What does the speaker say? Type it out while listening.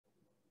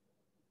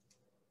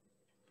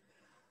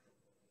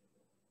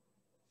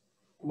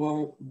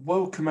Well,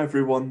 welcome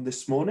everyone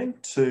this morning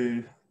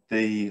to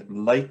the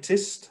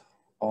latest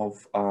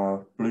of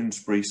our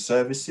Bloomsbury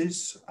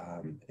services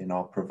in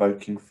our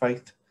Provoking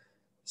Faith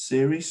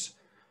series.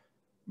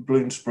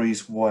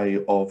 Bloomsbury's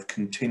way of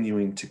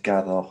continuing to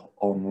gather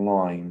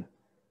online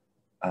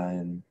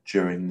and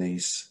during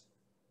these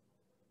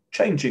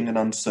changing and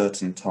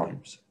uncertain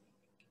times.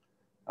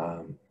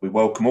 We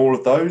welcome all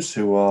of those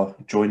who are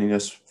joining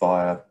us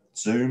via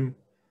Zoom,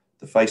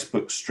 the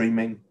Facebook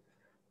streaming,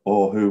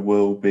 or who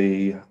will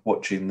be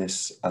watching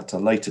this at a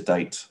later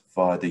date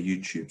via the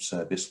YouTube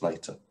service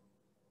later.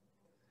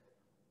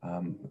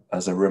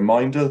 As a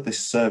reminder,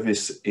 this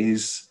service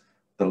is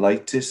the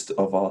latest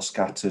of our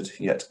scattered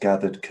yet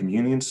gathered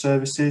communion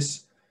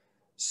services.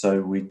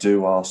 So we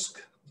do ask,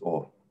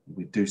 or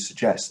we do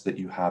suggest, that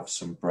you have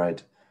some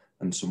bread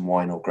and some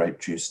wine or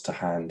grape juice to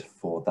hand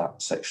for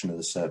that section of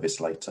the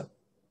service later.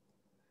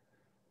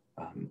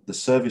 The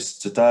service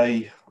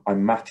today,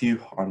 I'm Matthew,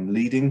 I'm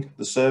leading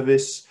the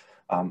service.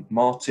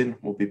 Martin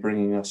will be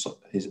bringing us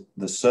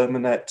the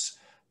sermonette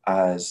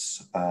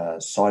as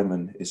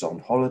Simon is on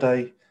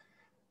holiday.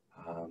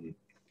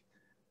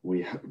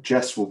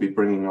 Jess will be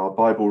bringing our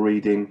Bible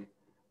reading,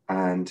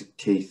 and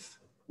Keith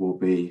will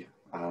be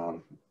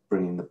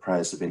bringing the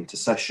prayers of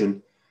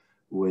intercession,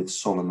 with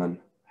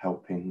Solomon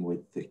helping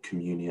with the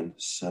communion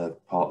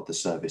part of the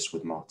service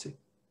with Martin.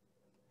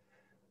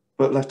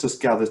 But let us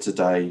gather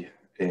today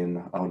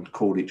and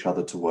call each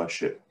other to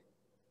worship.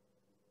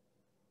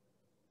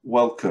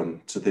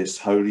 Welcome to this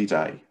holy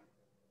day.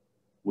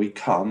 We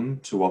come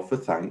to offer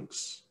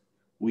thanks.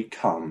 We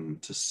come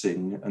to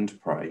sing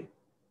and pray.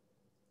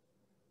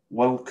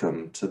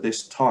 Welcome to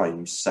this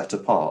time set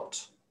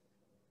apart,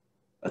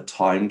 a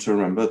time to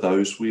remember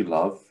those we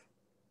love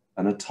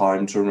and a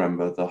time to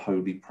remember the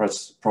holy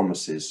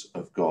promises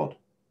of God.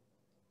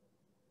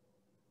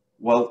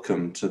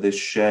 Welcome to this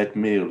shared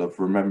meal of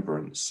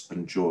remembrance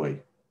and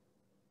joy,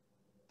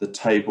 the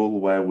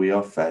table where we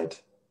are fed,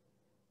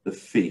 the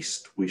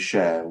feast we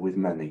share with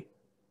many.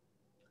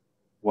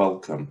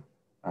 Welcome,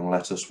 and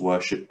let us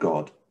worship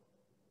God.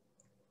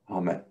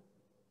 Amen.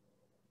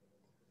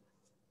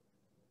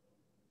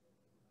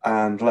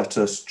 And let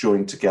us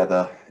join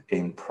together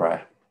in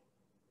prayer.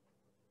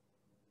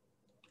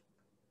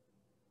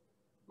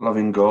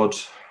 Loving God,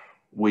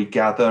 we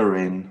gather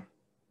in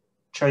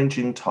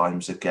changing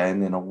times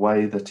again in a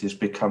way that is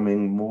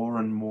becoming more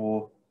and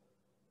more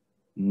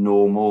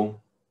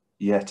normal,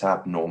 yet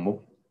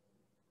abnormal.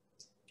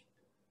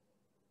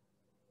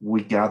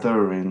 We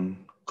gather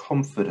in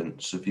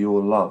confidence of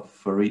your love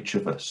for each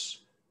of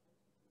us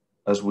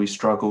as we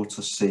struggle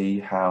to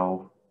see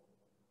how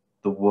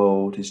the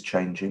world is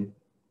changing.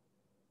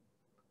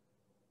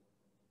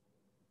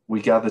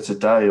 We gather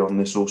today on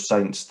this All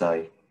Saints'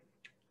 Day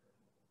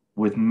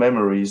with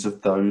memories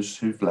of those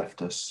who've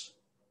left us.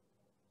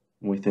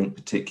 We think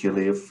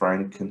particularly of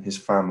Frank and his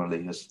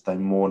family as they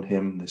mourn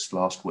him this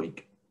last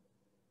week.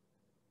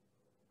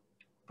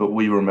 But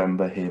we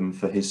remember him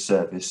for his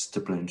service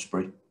to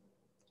Bloomsbury,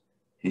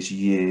 his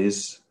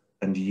years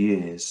and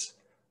years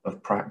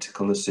of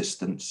practical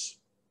assistance,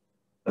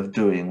 of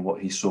doing what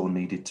he saw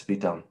needed to be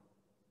done.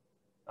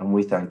 And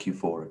we thank you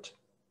for it.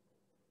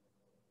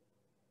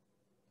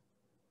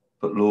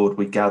 But Lord,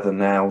 we gather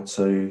now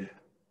to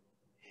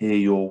hear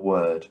your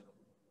word,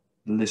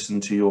 listen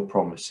to your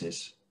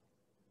promises,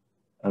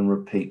 and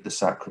repeat the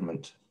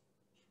sacrament.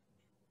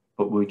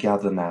 But we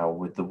gather now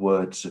with the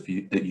words of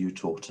you that you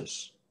taught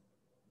us.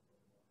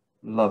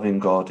 Loving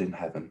God in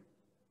heaven.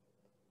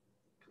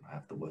 Can I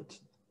have the words?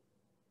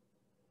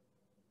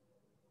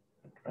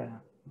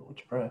 Prayer,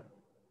 Lord's Prayer.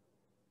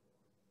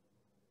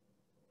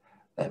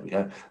 There we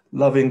go.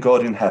 Loving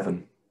God in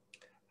heaven,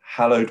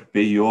 hallowed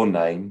be your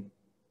name.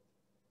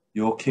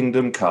 Your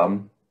kingdom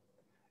come,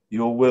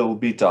 your will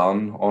be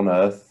done on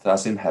earth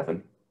as in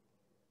heaven.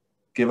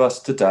 Give us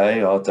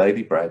today our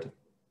daily bread.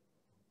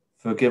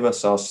 Forgive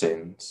us our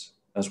sins,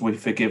 as we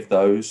forgive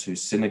those who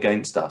sin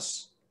against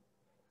us.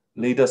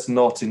 Lead us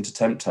not into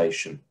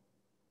temptation,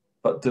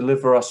 but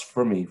deliver us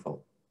from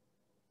evil.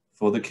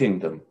 For the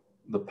kingdom,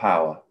 the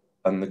power,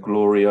 and the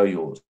glory are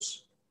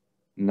yours,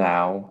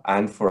 now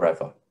and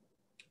forever.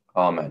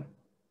 Amen.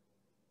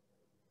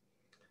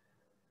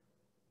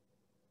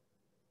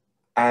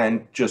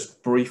 And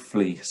just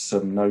briefly,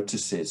 some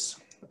notices.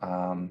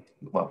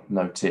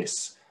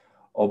 Notice.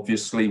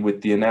 Obviously,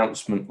 with the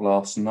announcement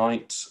last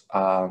night,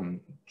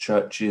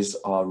 churches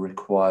are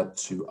required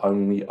to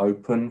only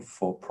open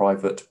for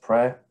private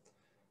prayer.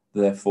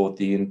 Therefore,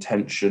 the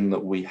intention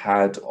that we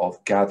had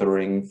of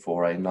gathering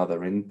for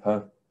another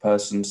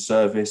in-person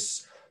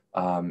service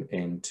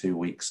in 2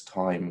 weeks'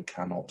 time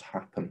cannot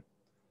happen.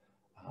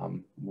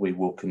 We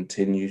will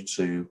continue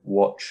to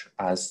watch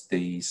as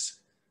these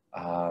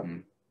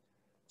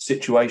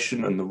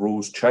situation and the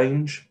rules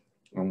change,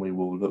 and we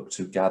will look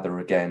to gather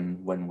again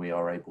when we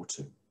are able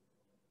to.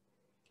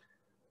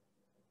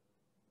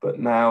 But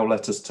now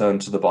let us turn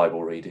to the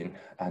Bible reading,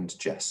 and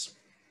Jess.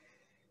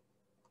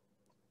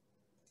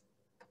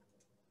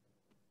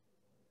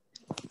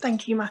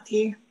 Thank you,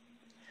 Matthew.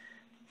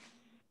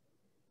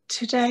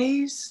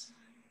 Today's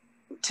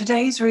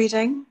Today's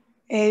reading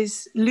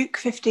is Luke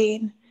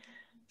 15,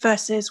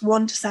 verses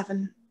 1 to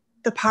 7,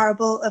 the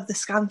parable of the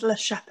scandalous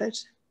shepherd.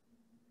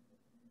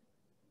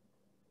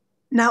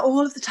 Now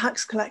all of the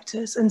tax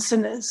collectors and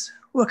sinners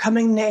were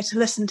coming near to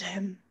listen to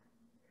him.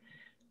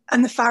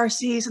 And the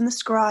Pharisees and the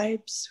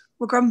scribes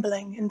were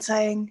grumbling and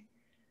saying,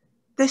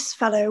 "This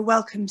fellow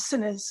welcomes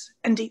sinners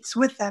and eats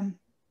with them."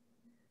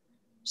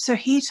 So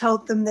he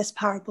told them this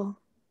parable.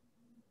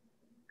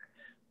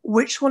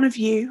 Which one of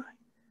you,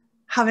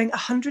 having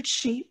 100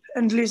 sheep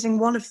and losing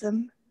one of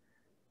them,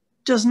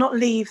 does not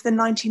leave the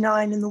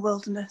 99 in the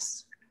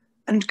wilderness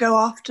and go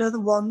after the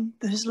one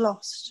that is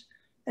lost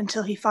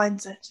until he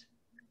finds it?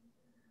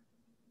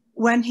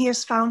 When he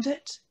has found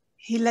it,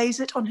 he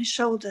lays it on his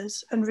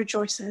shoulders and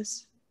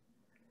rejoices.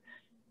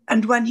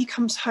 And when he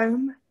comes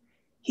home,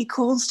 he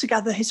calls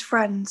together his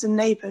friends and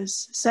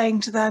neighbors,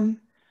 saying to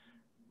them,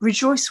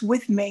 "Rejoice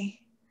with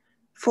me,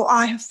 for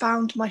I have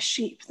found my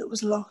sheep that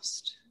was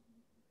lost."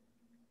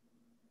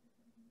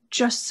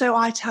 Just so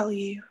I tell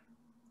you,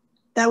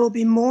 there will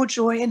be more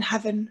joy in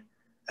heaven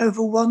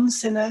over one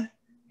sinner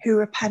who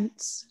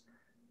repents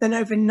than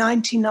over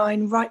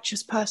 99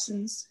 righteous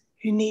persons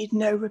who need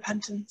no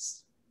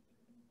repentance.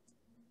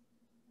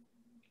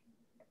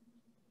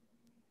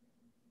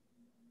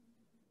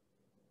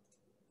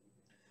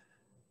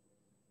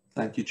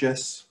 Thank you,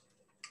 Jess.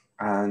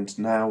 And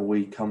now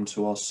we come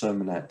to our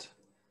sermonette,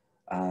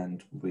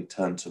 and we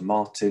turn to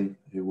Martin,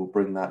 who will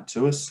bring that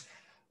to us.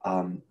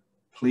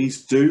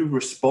 Please do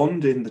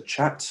respond in the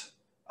chat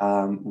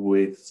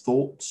with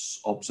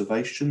thoughts,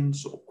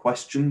 observations, or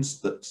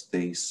questions that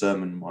the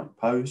sermon might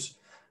pose.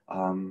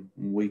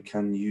 We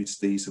can use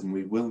these, and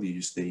we will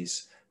use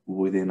these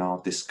within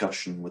our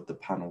discussion with the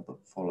panel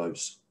that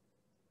follows.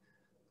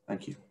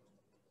 Thank you.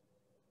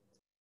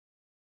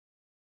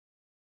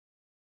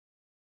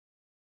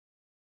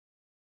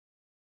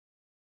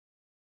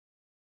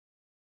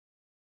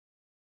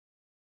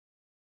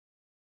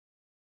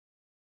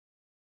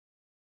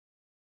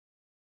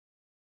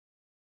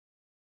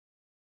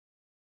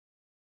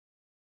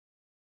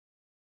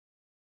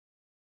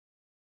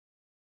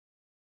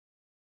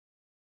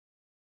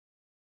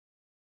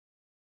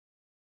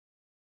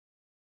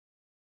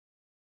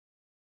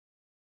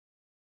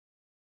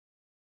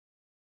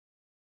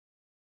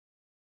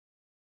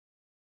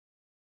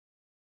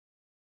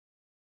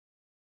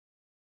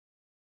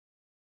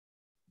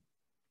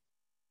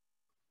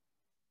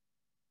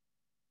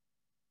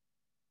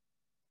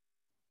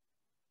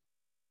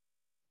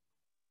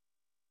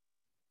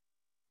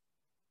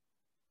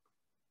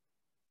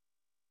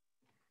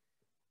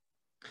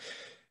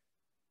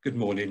 Good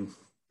morning.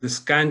 The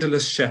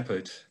scandalous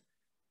shepherd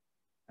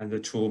and the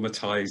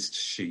traumatized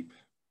sheep.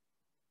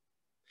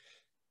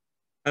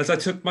 As I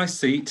took my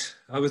seat,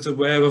 I was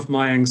aware of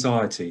my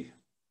anxiety.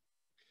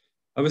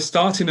 I was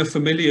starting a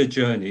familiar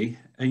journey,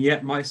 and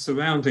yet my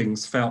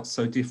surroundings felt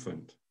so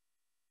different.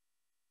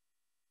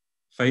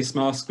 Face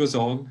mask was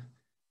on,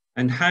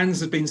 and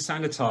hands had been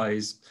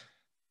sanitized,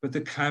 but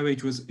the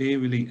carriage was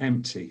eerily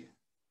empty.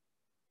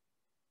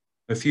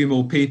 A few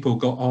more people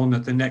got on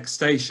at the next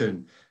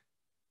station,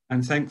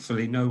 and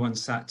thankfully no one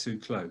sat too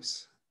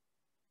close.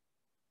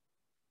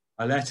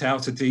 I let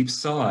out a deep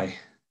sigh,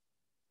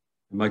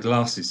 and my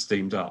glasses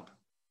steamed up.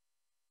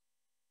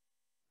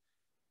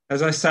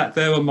 As I sat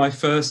there on my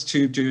first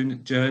tube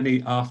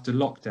journey after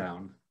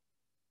lockdown,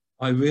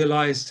 I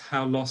realized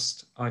how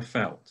lost I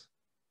felt.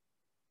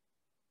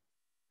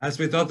 As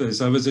with others,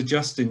 I was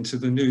adjusting to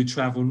the new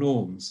travel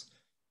norms,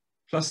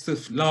 plus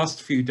the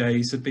last few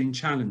days had been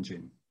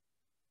challenging.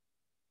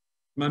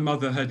 My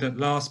mother had at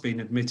last been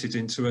admitted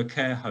into a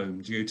care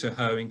home due to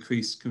her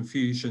increased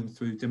confusion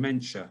through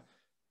dementia,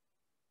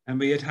 and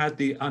we had had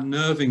the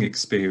unnerving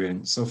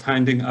experience of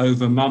handing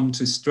over Mum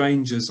to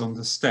strangers on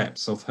the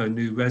steps of her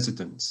new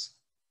residence,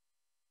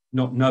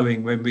 not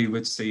knowing when we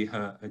would see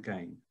her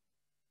again.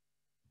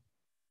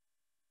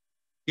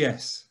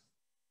 Yes,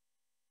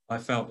 I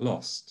felt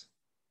lost.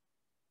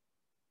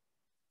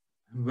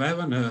 And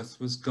where on earth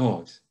was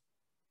God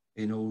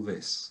in all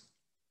this?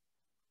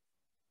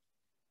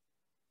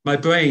 My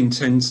brain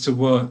tends to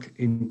work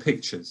in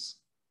pictures.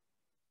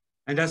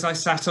 And as I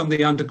sat on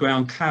the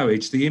underground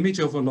carriage, the image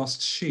of a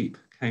lost sheep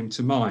came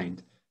to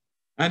mind.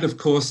 And of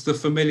course, the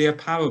familiar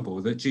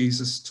parable that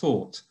Jesus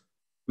taught,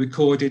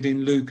 recorded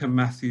in Luke and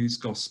Matthew's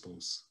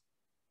Gospels.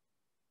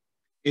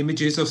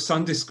 Images of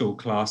Sunday school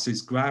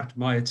classes grabbed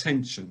my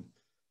attention.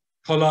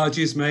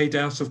 Collages made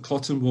out of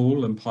cotton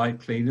wool and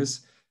pipe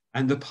cleaners,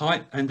 and the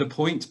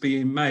point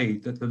being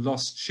made that the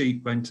lost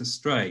sheep went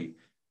astray,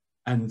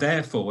 and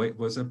therefore it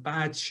was a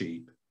bad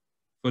sheep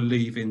for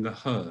leaving the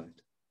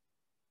herd.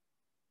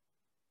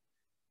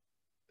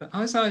 But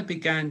as I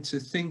began to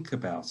think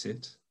about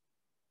it,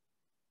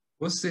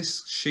 was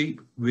this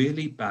sheep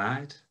really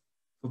bad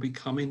for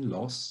becoming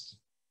lost?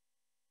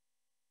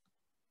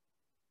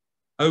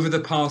 Over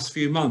the past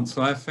few months,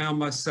 I have found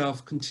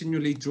myself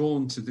continually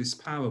drawn to this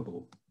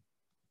parable,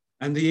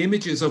 and the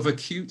images of a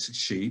cute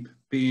sheep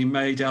being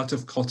made out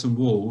of cotton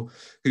wool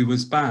who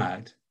was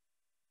bad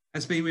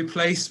has been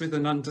replaced with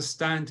an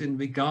understanding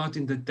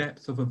regarding the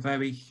depth of a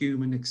very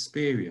human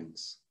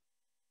experience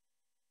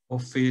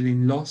of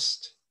feeling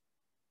lost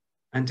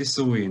and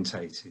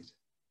disorientated.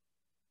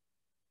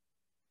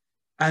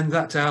 And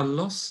that our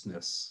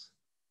lostness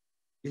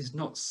is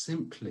not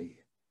simply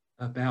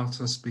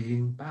about us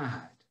being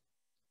bad.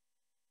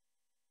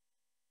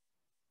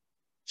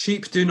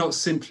 Sheep do not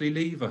simply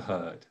leave a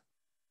herd.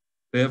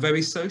 They are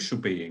very social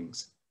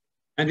beings,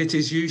 and it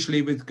is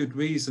usually with good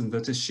reason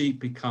that a sheep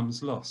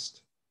becomes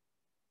lost.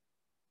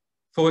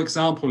 For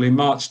example, in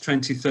March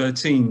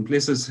 2013,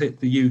 blizzards hit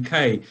the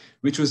UK,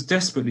 which was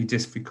desperately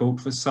difficult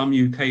for some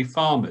UK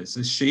farmers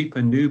as sheep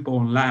and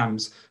newborn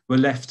lambs were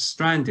left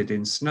stranded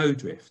in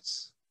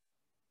snowdrifts.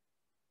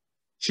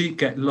 Sheep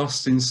get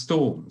lost in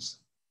storms,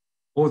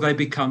 or they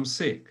become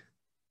sick,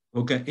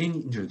 or get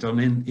injured on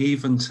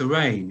uneven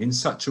terrain in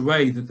such a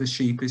way that the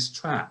sheep is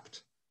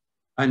trapped,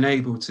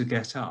 unable to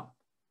get up.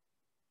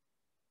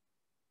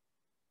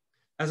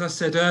 As I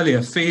said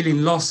earlier,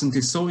 feeling lost and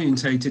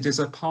disorientated is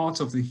a part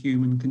of the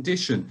human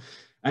condition,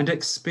 and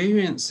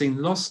experiencing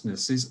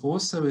lostness is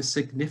also a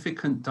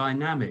significant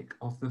dynamic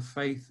of the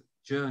faith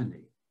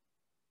journey.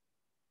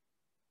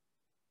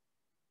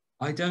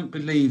 I don't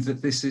believe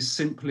that this is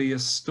simply a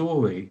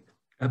story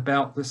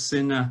about the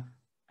sinner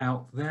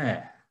out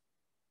there,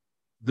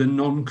 the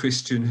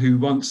non-Christian who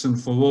once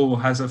and for all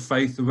has a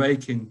faith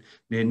awakening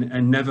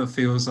and never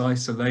feels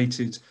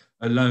isolated,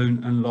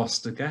 alone and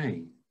lost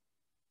again.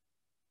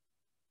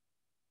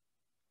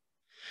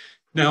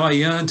 Now I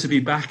yearn to be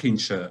back in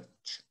church,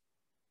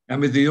 and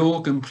with the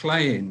organ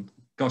playing,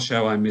 gosh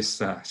how I miss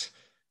that,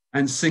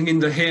 and singing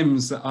the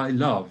hymns that I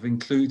love,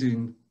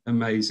 including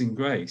Amazing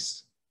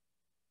Grace.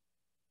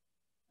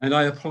 And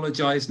I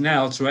apologise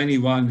now to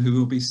anyone who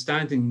will be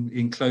standing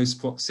in close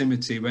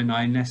proximity when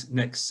I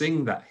next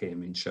sing that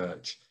hymn in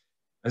church,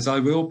 as I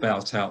will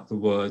belt out the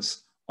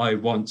words, I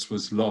once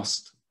was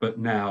lost, but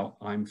now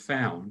I'm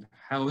found.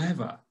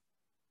 However,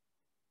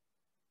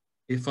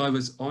 if I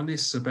was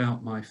honest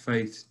about my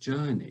faith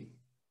journey,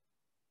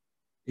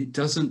 it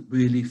doesn't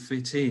really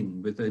fit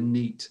in with a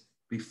neat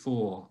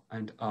before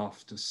and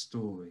after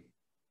story.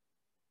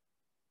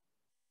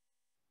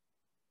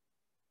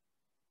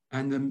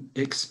 And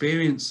the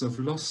experience of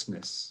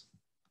lostness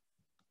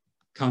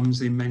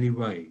comes in many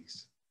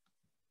ways.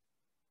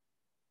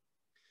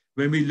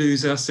 When we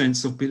lose our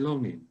sense of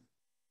belonging,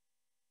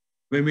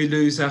 when we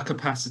lose our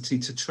capacity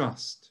to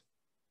trust,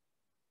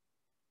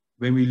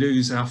 when we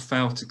lose our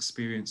felt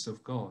experience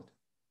of God,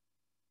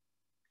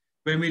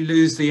 when we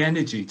lose the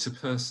energy to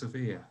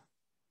persevere.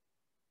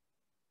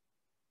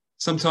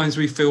 Sometimes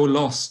we feel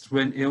lost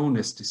when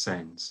illness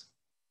descends,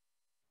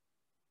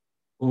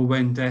 or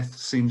when death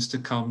seems to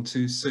come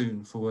too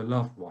soon for a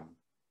loved one,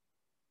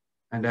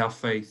 and our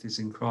faith is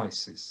in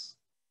crisis.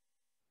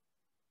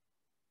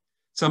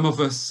 Some of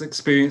us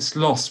experience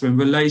loss when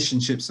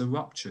relationships are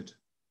ruptured,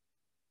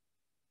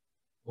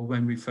 or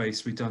when we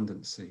face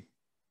redundancy.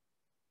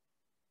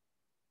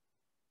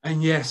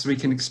 And yes, we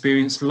can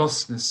experience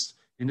lostness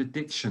in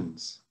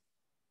addictions,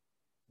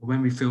 or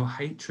when we feel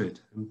hatred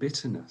and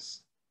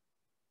bitterness,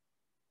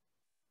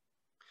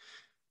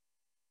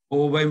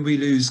 or when we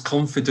lose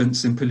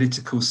confidence in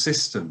political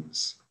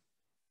systems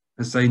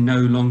as they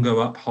no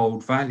longer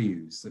uphold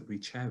values that we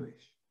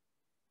cherish.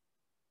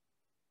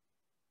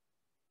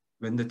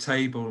 When the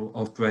table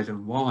of bread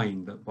and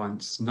wine that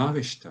once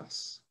nourished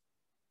us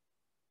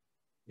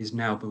is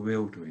now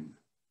bewildering.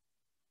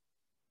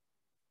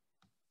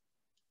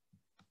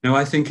 Now,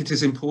 I think it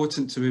is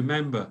important to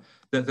remember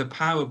that the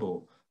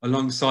parable,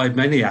 alongside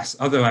many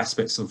other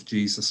aspects of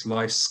Jesus'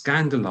 life,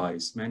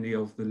 scandalized many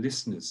of the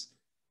listeners.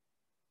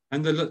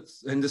 And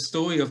the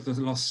story of the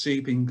lost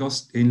sheep in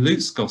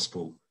Luke's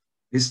gospel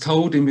is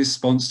told in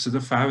response to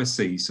the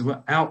Pharisees who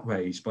were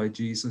outraged by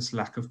Jesus'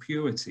 lack of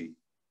purity.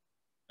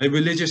 A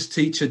religious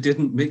teacher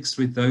didn't mix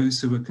with those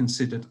who were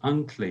considered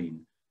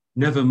unclean,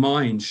 never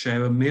mind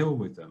share a meal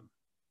with them.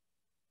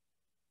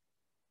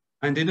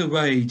 And in a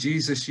way,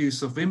 Jesus'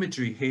 use of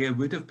imagery here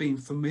would have been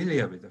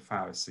familiar with the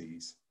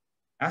Pharisees.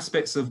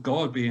 Aspects of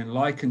God being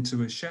likened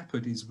to a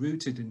shepherd is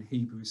rooted in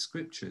Hebrew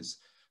scriptures.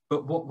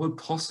 But what would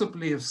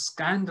possibly have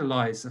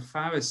scandalized the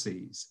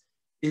Pharisees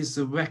is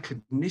the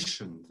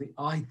recognition, the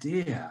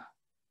idea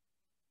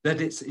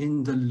that it's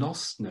in the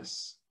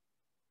lostness,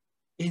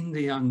 in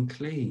the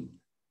unclean,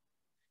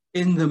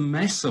 in the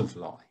mess of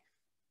life,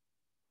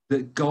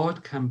 that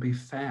God can be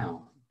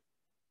found.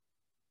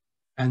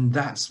 And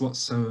that's what's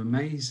so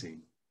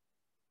amazing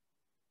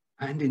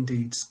and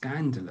indeed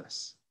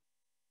scandalous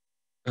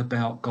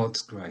about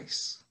God's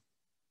grace.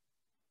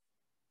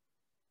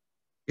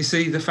 You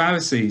see, the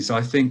Pharisees,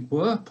 I think,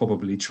 were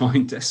probably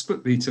trying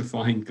desperately to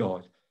find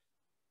God.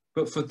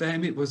 But for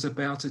them, it was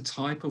about a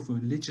type of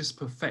religious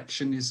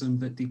perfectionism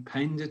that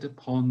depended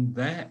upon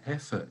their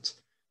effort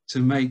to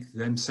make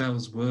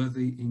themselves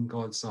worthy in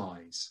God's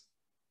eyes.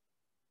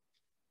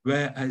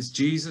 Whereas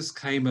Jesus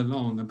came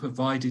along and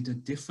provided a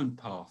different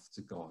path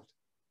to God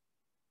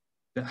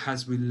that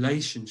has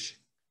relationship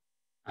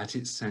at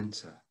its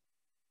center.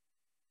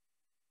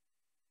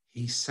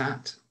 he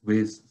sat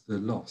with the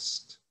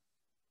lost.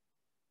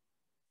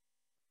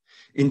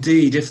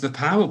 Indeed, if the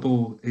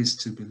parable is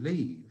to be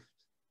believed,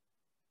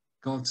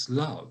 God's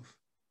love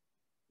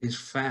is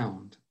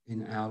found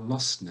in our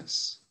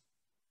lostness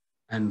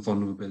and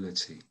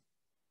vulnerability.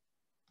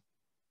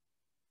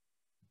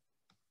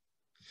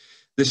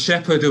 The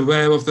shepherd,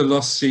 aware of the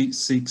lost sheep,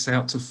 seeks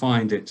out to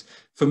find it.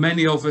 For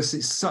many of us,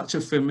 it's such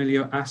a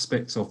familiar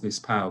aspect of this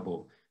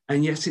parable,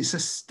 and yet it's a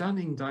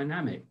stunning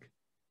dynamic.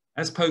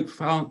 As Pope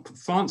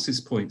Francis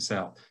points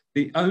out,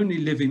 the only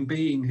living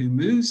being who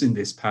moves in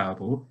this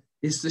parable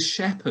is the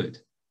shepherd,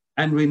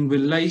 and in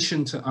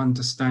relation to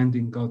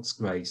understanding God's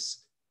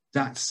grace,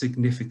 that's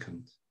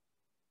significant.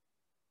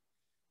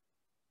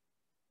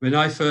 When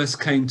I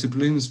first came to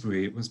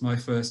Bloomsbury, it was my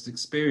first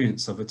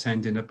experience of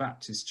attending a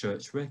Baptist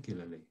church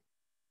regularly.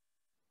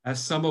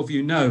 As some of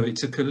you know, it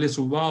took a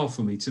little while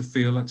for me to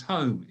feel at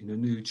home in a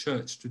new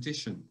church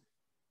tradition.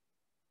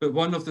 But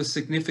one of the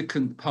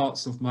significant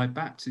parts of my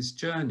Baptist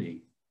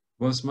journey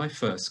was my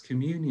first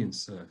communion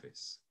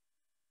service.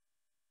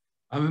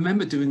 I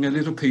remember doing a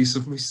little piece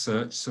of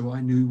research so I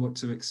knew what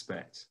to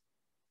expect,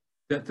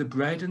 that the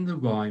bread and the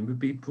wine would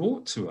be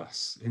brought to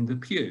us in the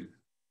pew.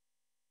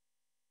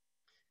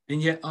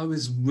 And yet I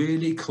was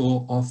really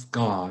caught off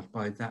guard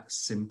by that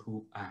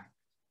simple act.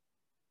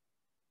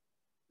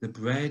 The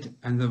bread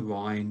and the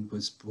wine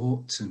was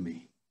brought to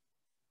me.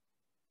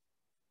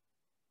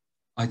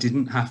 I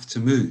didn't have to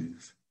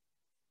move.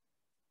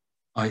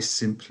 I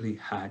simply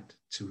had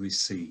to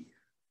receive.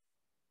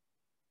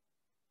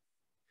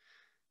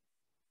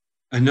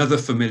 Another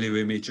familiar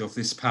image of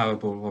this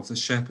parable of the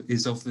shepherd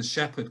is of the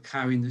shepherd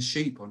carrying the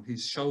sheep on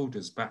his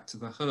shoulders back to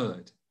the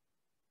herd.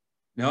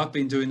 Now, I've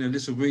been doing a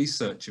little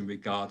research in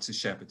regard to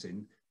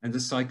shepherding and the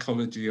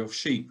psychology of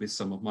sheep with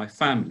some of my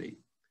family,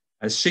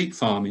 as sheep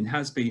farming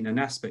has been an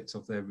aspect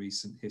of their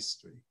recent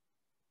history.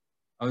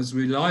 I was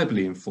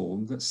reliably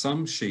informed that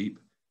some sheep,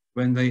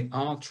 when they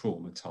are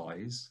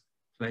traumatized,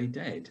 play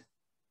dead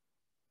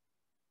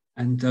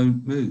and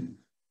don't move.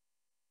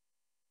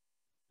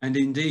 And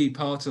indeed,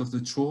 part of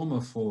the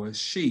trauma for a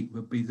sheep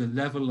would be the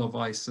level of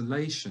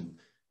isolation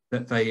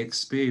that they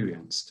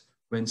experienced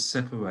when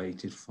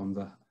separated from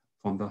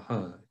the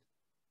herd.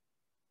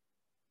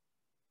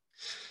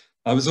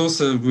 I was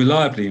also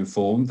reliably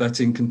informed that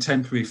in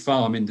contemporary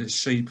farming, the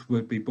sheep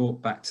would be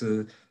brought back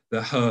to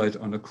the herd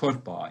on a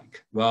quad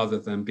bike rather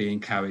than being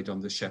carried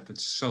on the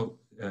shepherd's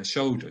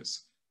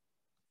shoulders,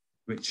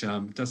 which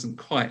doesn't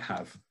quite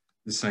have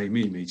the same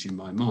image in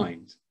my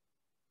mind.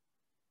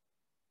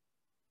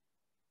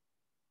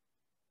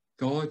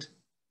 God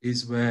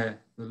is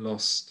where the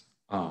lost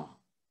are.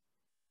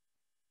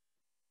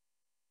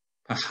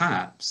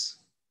 Perhaps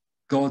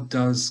God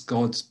does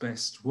God's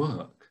best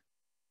work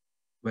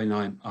when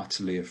I'm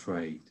utterly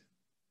afraid,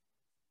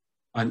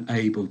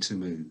 unable to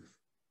move,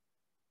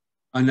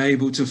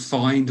 unable to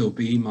find or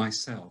be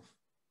myself,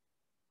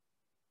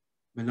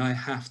 when I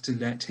have to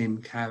let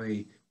him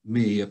carry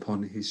me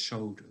upon his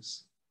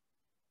shoulders.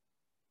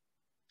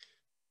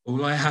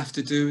 All I have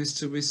to do is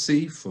to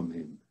receive from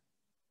him.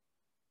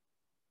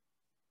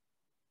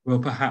 Well,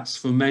 perhaps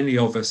for many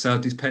of us, our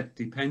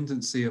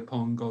dependency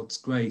upon God's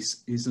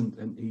grace isn't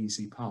an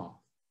easy path.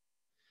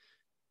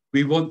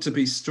 We want to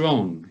be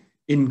strong,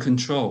 in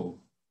control,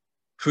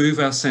 prove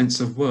our sense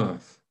of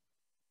worth,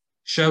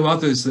 show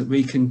others that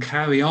we can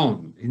carry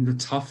on in the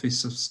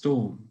toughest of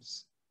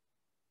storms.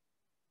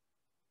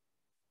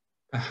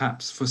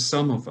 Perhaps for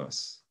some of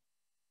us,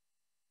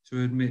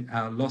 to admit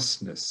our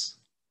lostness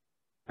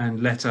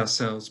and let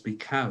ourselves be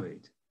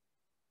carried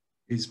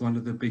is one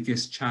of the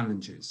biggest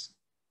challenges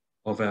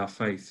of our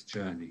faith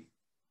journey.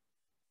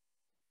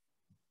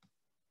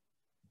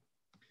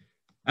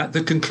 At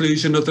the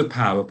conclusion of the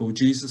parable,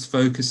 Jesus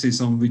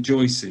focuses on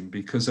rejoicing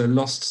because a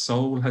lost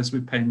soul has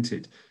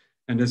repented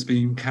and has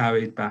been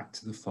carried back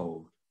to the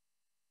fold.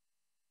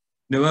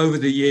 Now, over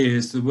the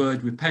years, the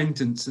word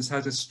repentance has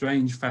had a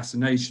strange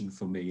fascination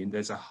for me, and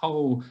there's a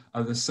whole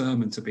other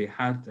sermon to be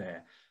had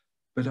there.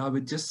 But I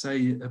would just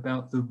say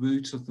about the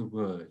root of the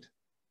word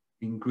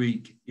in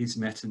Greek is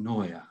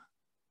metanoia,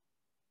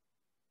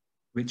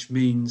 which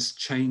means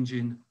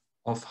changing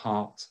of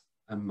heart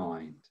and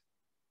mind.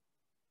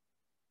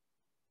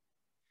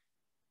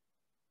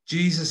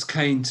 Jesus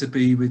came to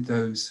be with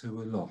those who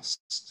were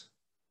lost,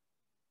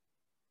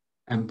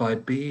 and by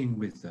being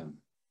with them,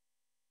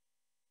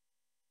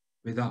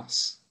 with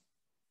us,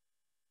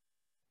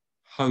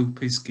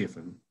 hope is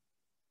given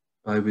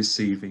by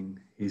receiving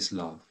his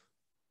love,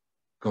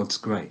 God's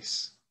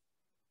grace.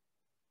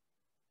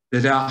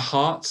 That our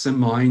hearts and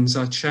minds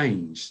are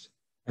changed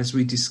as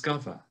we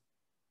discover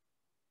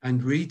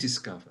and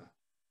rediscover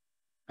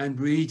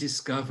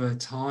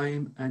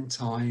time and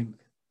time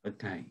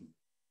again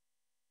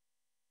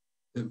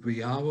that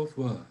we are of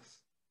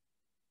worth,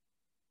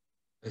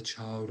 a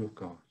child of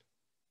God.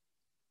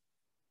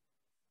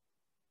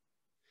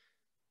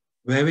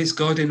 Where is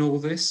God in all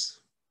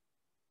this?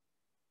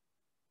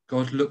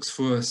 God looks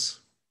for us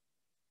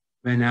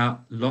when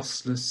our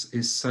lostness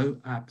is so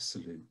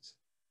absolute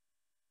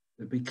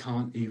that we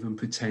can't even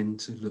pretend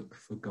to look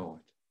for God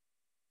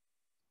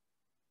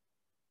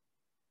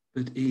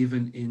but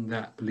even in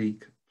that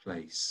bleak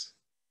place,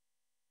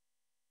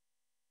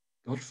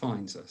 God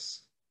finds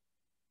us.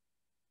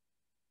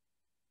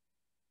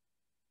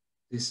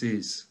 This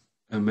is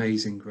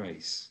amazing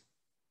grace,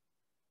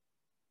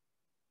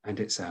 and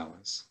it's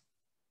ours.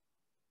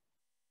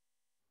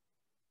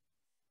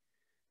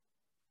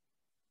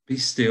 Be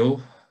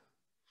still,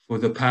 for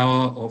the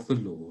power of the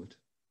Lord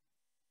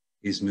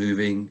is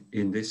moving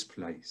in this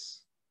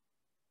place.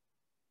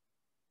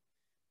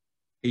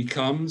 He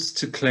comes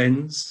to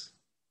cleanse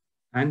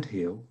and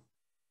heal,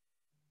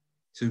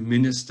 to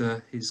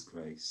minister his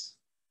grace.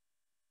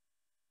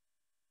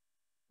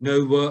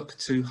 No work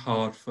too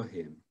hard for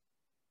him.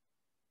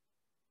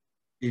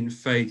 In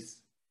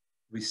faith,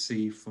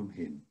 receive from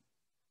him.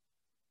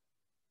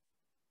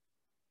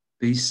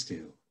 Be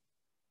still,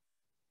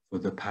 for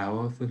the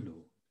power of the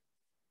Lord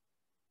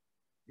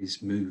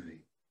is moving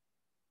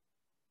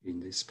in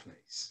this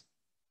place.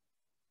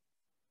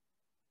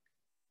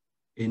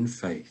 In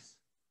faith,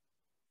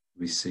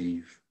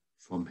 receive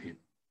from him.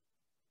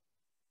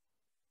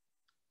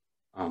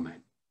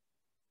 Amen.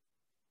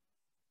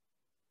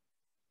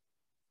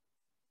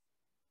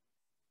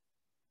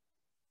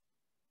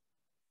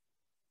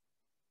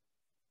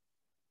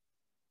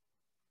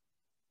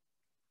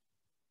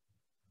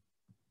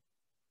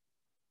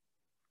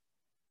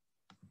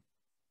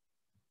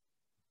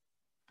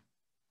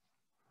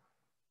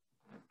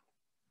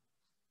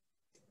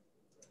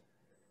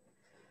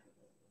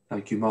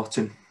 Thank you,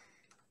 Martin.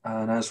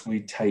 And as we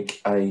take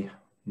a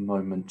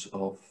moment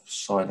of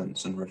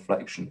silence and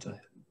reflection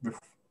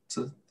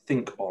to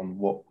think on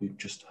what we've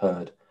just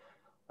heard,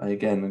 I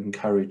again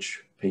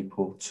encourage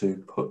people to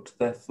put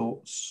their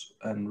thoughts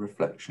and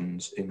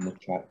reflections in the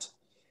chat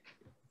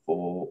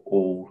for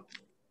all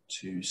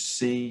to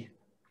see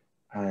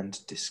and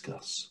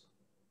discuss.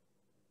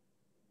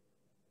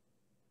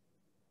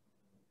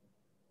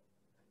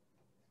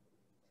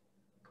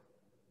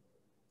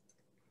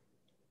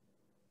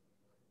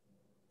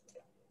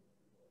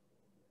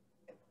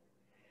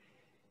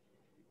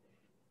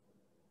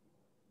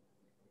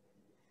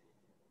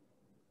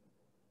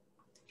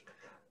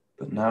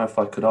 But now if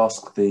I could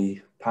ask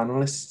the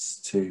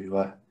panelists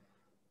to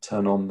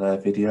turn on their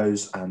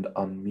videos and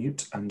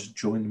unmute and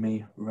join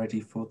me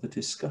ready for the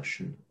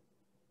discussion.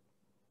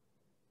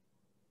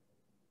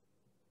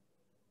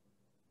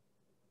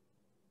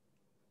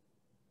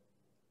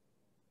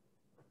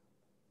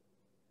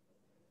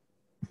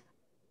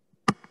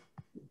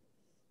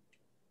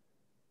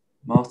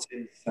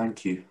 Martin,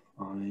 thank you.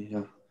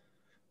 I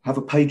have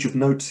a page of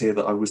notes here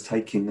that I was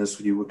taking as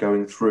you were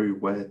going through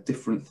where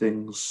different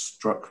things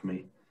struck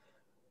me.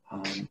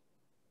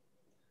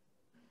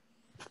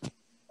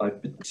 I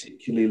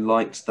particularly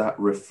liked that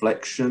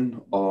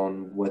reflection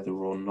on whether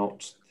or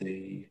not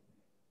the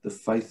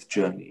faith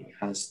journey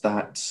has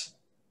that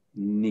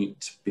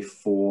neat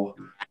before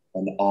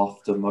and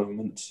after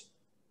moment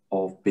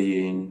of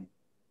being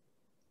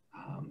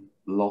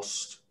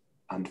lost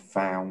and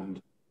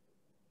found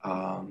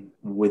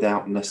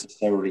without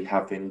necessarily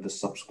having the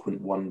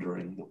subsequent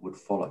wondering that would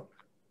follow,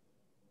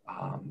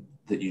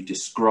 that you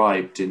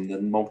described in the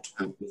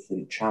multiple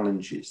different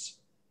challenges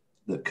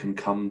that can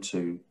come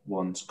to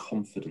one's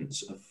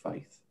confidence of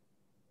faith.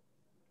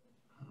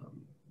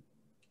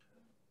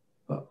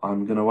 But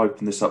I'm going to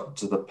open this up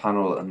to the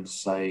panel and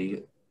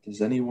say,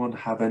 does anyone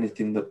have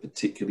anything that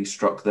particularly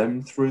struck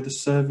them through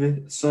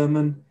the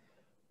sermon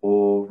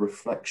or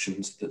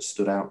reflections that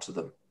stood out to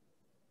them?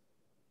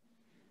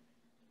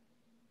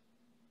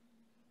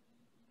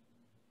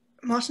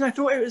 Martin, I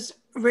thought it was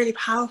really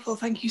powerful.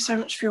 Thank you so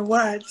much for your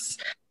words.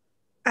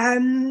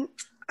 And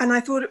I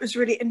thought it was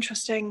really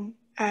interesting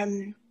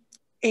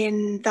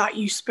in that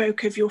you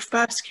spoke of your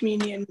first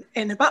communion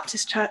in a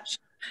Baptist church,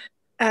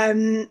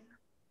 and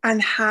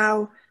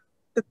how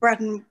the bread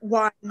and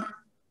wine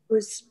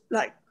was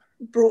like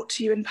brought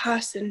to you in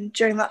person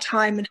during that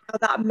time, and how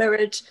that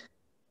mirrored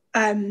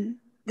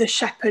the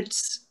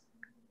shepherd's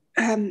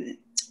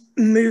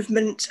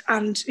movement,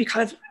 and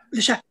kind of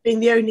the shepherd being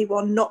the only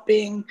one, not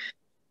being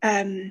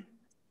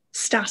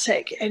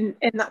static in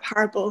that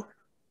parable.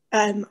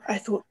 I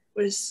thought that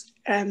was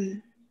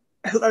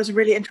a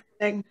really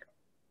interesting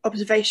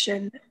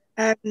observation.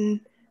 I am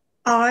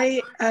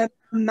a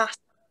massive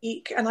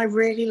geek, and I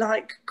really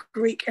like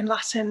Greek and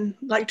Latin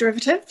like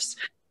derivatives.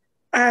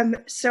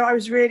 So I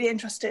was really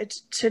interested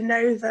to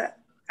know that,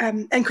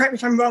 and correct me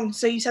if I'm wrong,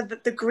 so you said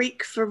that the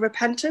Greek for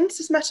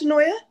repentance is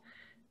metanoia,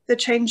 the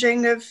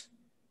changing of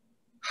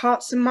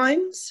hearts and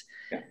minds.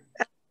 Yeah.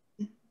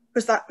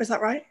 Was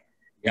that right?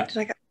 Yeah. Did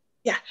I get?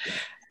 Yeah.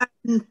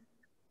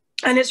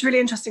 And it's really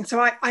interesting. So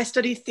I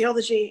studied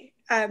theology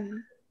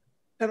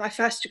for my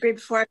first degree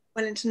before I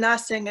went into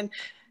nursing, and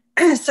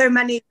so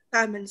many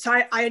sermons. So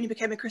I only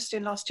became a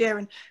Christian last year,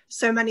 and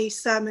so many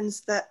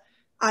sermons that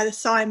either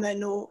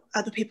Simon or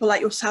other people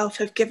like yourself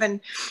have given,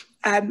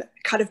 kind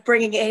of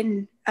bringing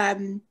in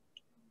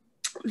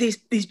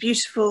these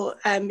beautiful,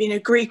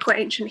 Greek or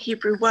ancient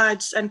Hebrew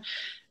words, and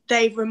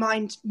they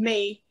remind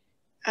me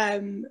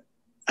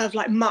of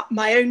like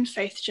my own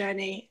faith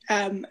journey,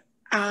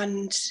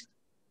 and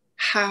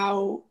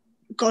how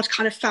God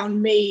kind of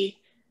found me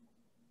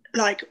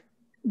like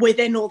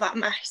within all that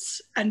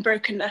mess and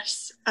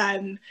brokenness.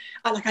 I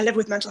live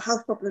with mental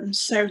health problems,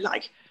 so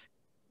like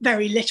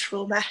very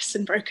literal mess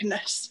and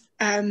brokenness.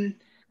 And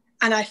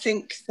I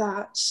think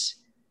that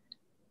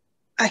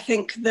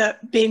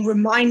being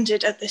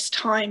reminded at this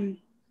time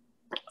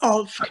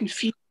of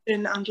confusion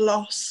and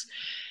loss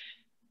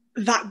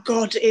that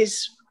God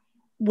is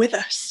with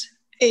us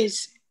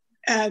is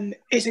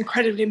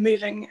incredibly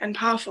moving and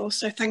powerful.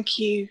 So thank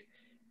you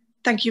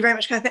very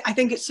much. I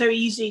think it's so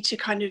easy to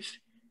kind of,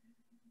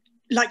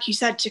 like you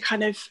said, to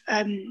kind of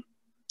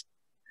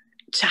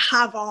to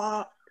have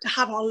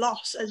our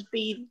loss as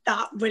be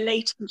that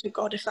relating to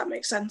God, if that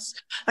makes sense.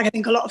 Like I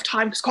think a lot of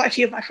times, because quite a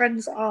few of my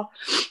friends are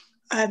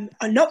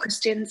not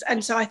Christians,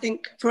 and so I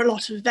think for a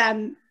lot of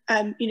them,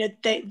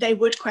 they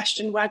would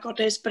question where God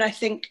is. But I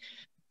think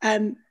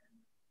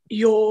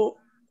your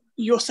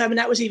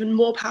sermonette was even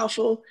more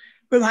powerful,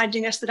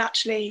 reminding us that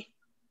actually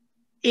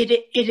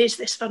it is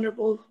this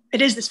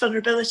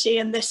vulnerability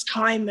and this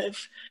time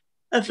of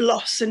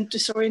loss and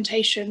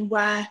disorientation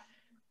where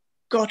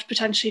God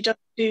potentially does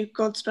do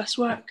God's best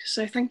work.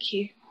 So thank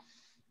you.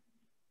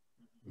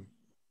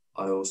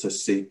 I also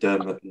see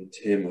Dermot and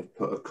Tim have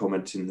put a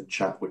comment in the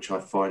chat, which I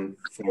find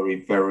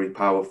very, very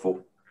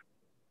powerful.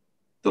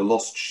 The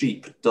lost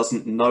sheep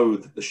doesn't know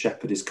that the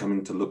shepherd is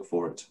coming to look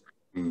for it.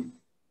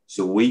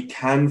 So we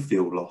can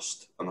feel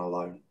lost and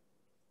alone.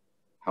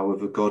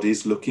 However, God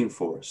is looking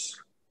for us,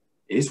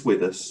 is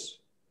with us,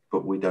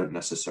 but we don't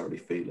necessarily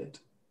feel it.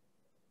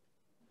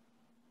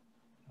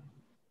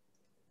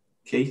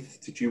 Keith,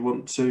 did you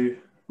want to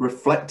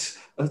reflect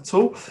at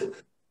all?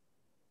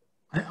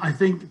 I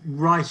think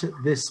right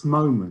at this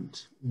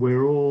moment,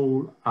 we're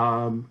all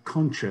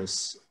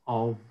conscious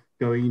of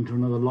going into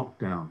another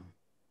lockdown,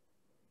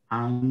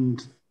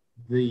 and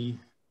the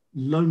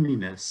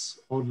loneliness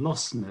or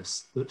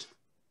lostness that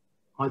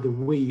either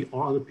we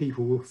or other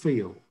people will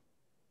feel.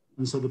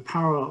 And so the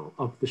parallel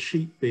of the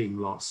sheep being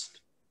lost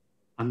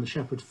and the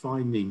shepherd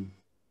finding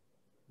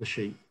the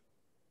sheep,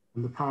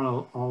 and the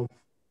parallel of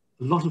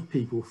a lot of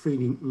people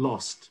feeling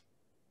lost,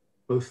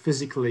 both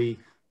physically,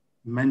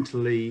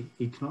 mentally,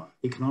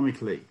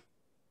 economically,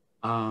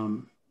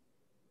 and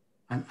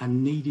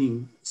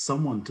needing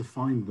someone to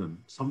find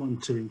them, someone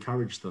to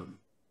encourage them.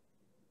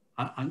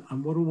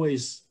 And what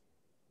always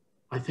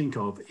I think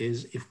of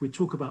is, if we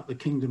talk about the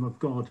kingdom of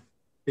God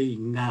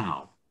being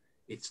now,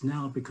 it's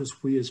now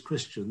because we as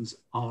Christians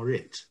are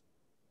it.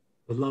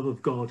 The love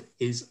of God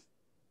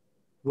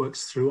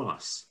works through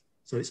us.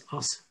 So it's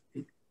us,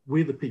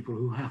 we're the people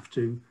who have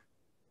to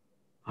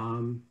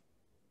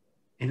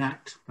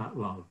enact that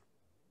love.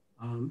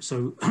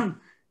 So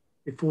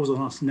it falls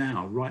on us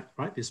now,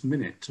 right this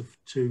minute,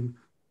 to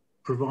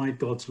provide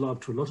God's love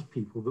to a lot of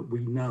people that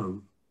we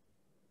know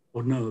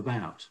or know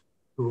about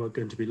who are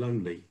going to be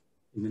lonely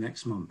in the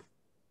next month.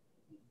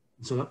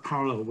 And so that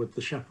parallel with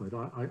the shepherd,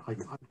 I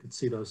could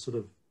see those sort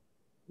of,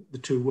 the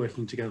two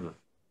working together.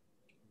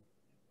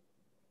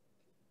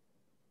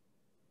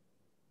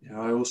 Yeah,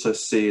 I also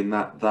see in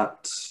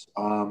that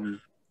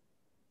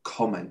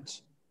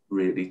comment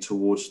really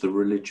towards the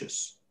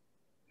religious,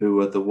 who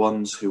are the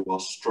ones who are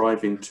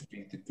striving to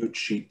be the good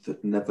sheep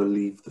that never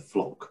leave the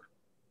flock.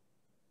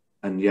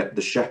 And yet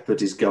the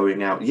shepherd is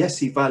going out. Yes,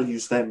 he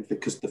values them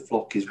because the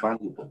flock is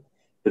valuable,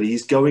 but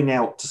he's going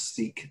out to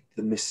seek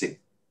the missing.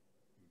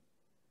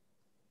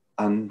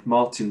 And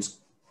Martin's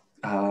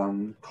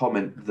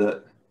comment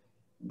that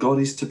God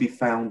is to be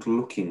found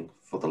looking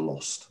for the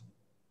lost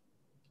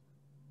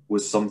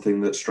was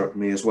something that struck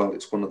me as well.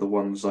 It's one of the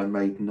ones I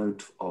made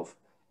note of.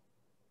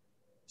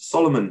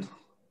 Solomon,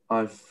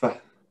 I've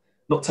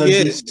not turned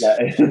you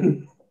yet.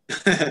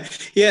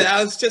 Yeah,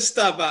 I was just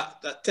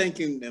about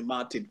thanking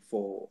Martin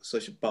for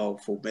such a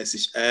powerful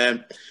message.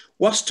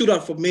 What stood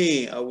out for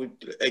me, I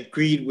would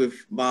agree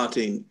with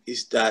Martin,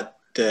 is that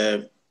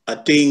I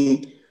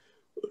think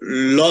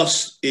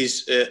loss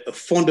is a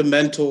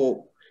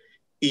fundamental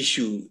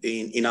issue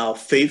in our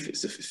faith.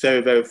 It's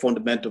very, very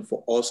fundamental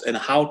for us, and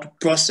how to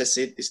process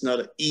it is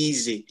not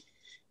easy.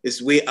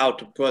 It's way out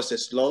to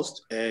process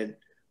loss, and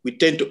we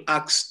tend to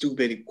ask too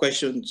many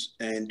questions,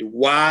 and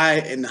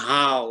why and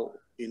how,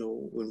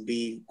 when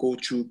we go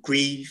through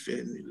grief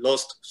and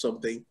lost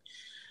something.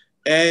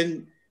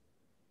 And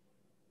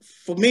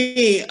for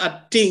me,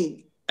 I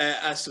think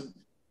as a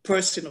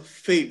person of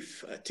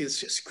faith, I think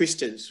as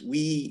Christians,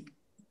 we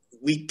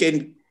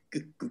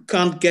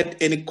can't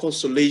get any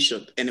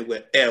consolation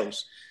anywhere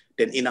else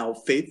than in our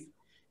faith,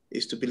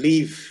 is to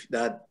believe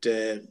that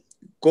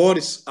God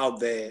is out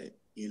there,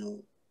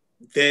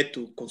 there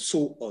to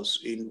console us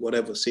in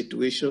whatever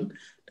situation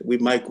that we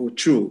might go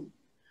through.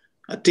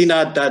 I think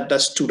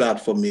that stood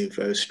out for me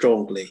very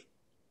strongly.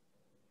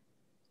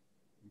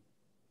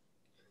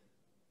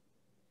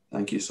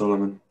 Thank you,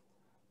 Solomon.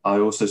 I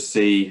also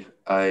see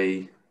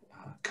a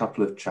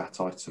couple of chat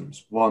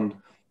items.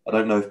 One, I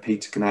don't know if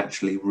Peter can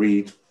actually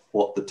read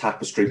what the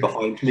tapestry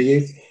behind me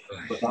is,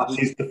 but that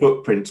is the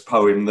Footprints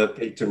poem that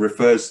Peter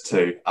refers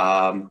to.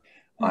 And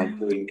I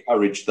do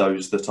encourage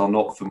those that are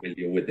not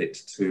familiar with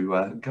it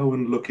to go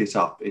and look it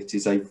up. It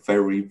is a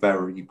very,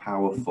 very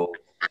powerful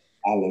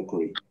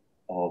allegory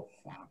of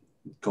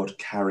God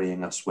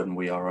carrying us when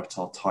we are at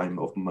our time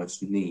of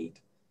most need.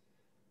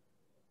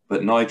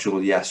 But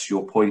Nigel, yes,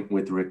 your point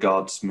with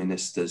regards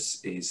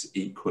ministers is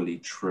equally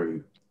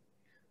true.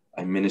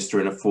 A minister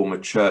in a former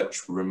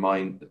church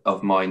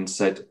of mine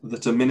said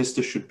that a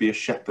minister should be a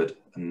shepherd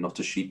and not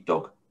a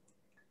sheepdog.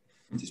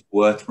 It is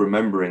worth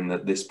remembering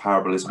that this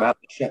parable is about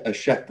a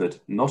shepherd,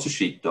 not a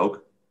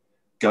sheepdog,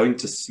 going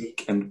to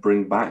seek and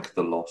bring back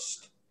the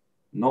lost,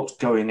 not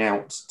going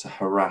out to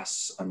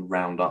harass and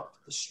round up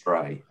the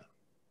stray.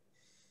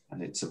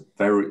 And it's a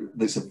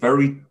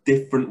very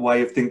different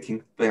way of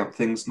thinking about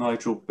things,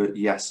 Nigel, but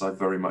yes, I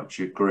very much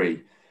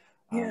agree.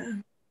 Yeah.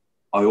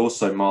 I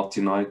also,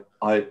 Martin, I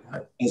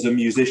as a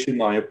musician,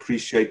 I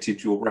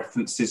appreciated your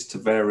references to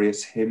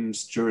various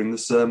hymns during the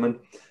sermon.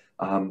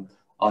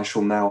 I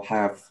shall now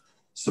have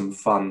some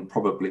fun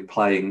probably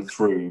playing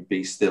through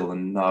Be Still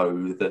and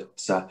Know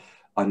that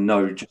I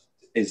know just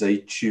is a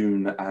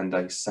tune and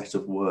a set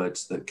of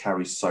words that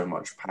carries so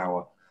much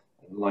power.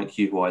 Like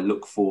you, I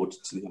look forward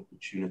to the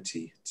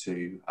opportunity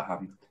to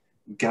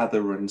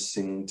gather and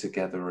sing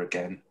together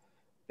again,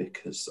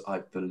 because I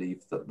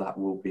believe that that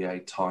will be a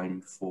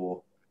time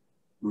for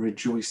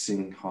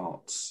rejoicing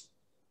hearts.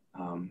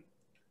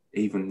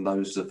 Even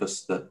those of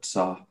us that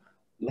are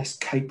less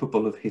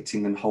capable of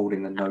hitting and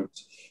holding a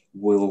note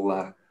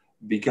will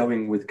be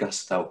going with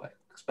gusto, I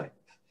expect.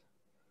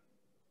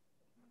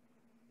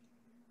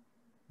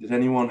 Did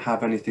anyone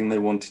have anything they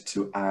wanted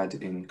to add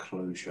in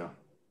closure?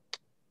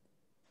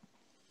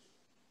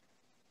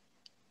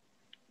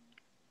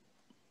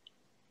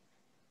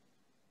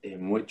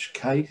 In which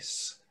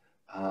case,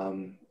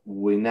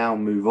 we now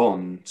move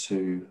on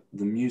to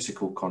the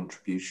musical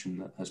contribution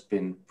that has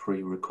been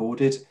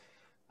pre-recorded,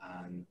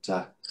 and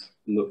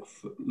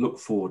look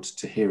forward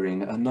to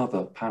hearing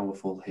another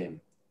powerful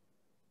hymn,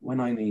 When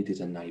I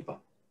Needed a Neighbour.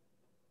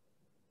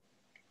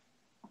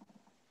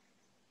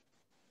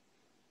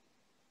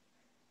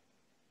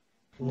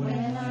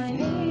 When I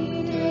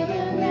needed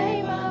a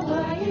neighbor,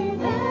 were you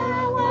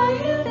there? Were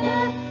you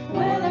there?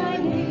 When I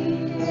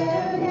needed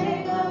a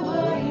neighbor,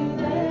 were you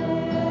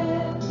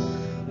there?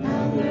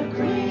 And the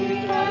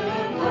creed and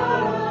the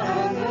color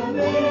and the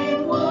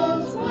name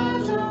once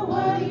matter,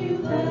 were you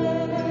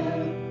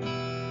there?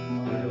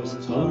 I was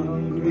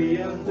hungry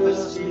and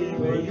thirsty,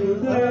 were you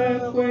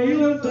there? Were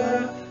you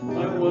there?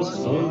 I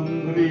was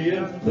hungry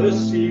and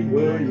thirsty,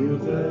 were you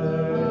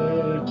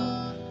there?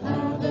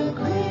 And the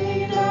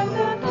creed and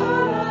the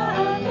color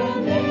and the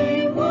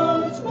name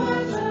once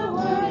matter,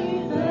 were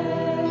you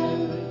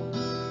there?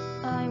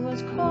 I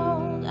was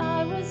cold,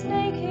 I was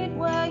naked,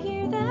 were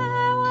you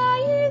there? Were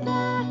you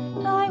there?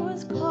 I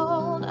was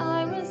cold,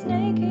 I was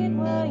naked,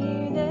 were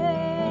you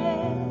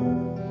there?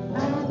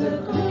 And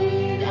the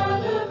creed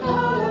and the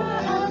color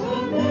and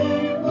the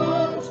name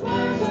once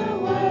matter,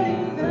 were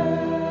you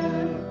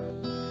there?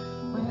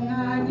 When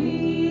I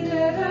needed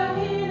a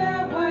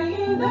healer, were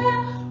you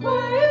there?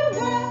 Were you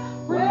there?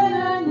 When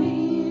I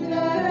needed a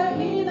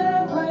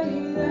healer, were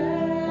you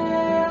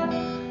there?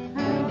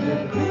 And the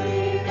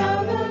creed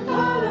and the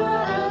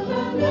color and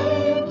the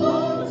name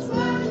once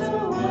matter,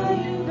 were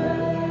you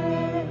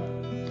there?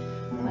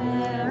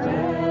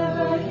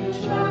 Wherever you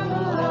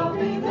travel, I'll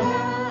be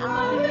there,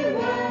 I'll be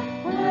there.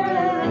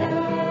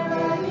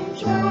 Wherever you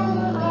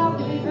travel, I'll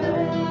be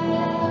there.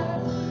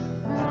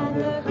 And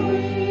the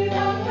creed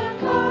and the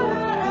color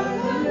and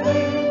the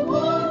name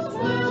once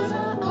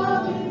matter,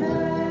 I'll be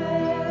there.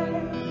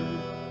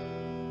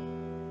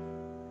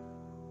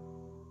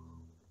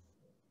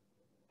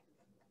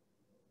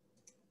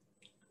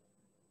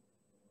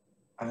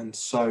 And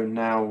so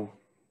now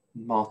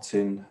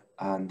Martin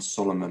and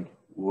Solomon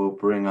will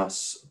bring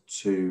us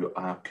to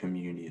our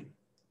communion.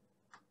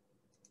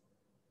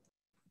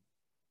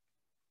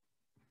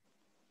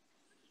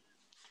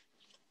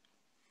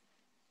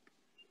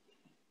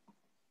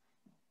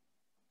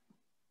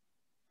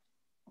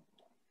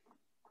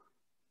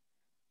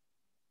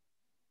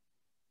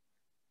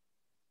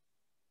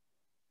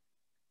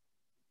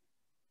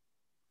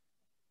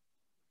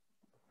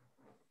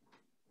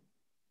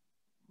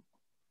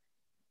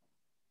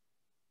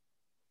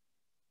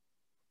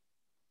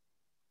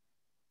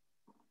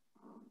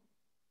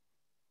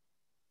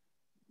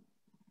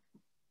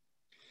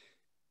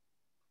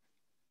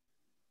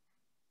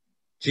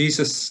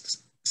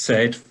 Jesus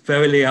said,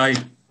 very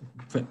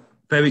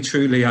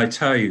truly I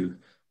tell you,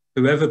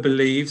 whoever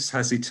believes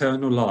has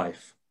eternal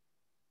life.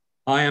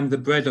 I am the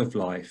bread of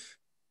life.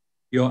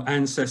 Your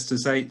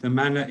ancestors ate the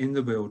manna in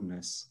the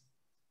wilderness,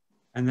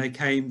 and they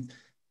came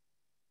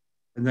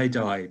and they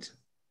died.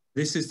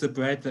 This is the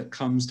bread that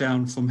comes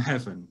down from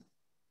heaven,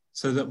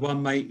 so that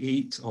one may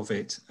eat of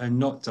it and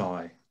not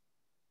die.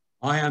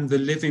 I am the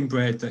living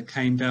bread that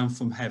came down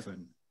from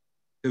heaven.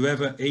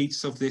 Whoever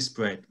eats of this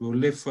bread will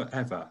live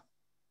forever,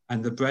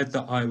 and the bread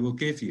that I will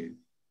give you,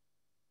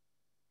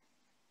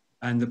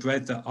 and the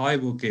bread that I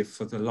will give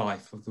for the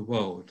life of the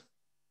world.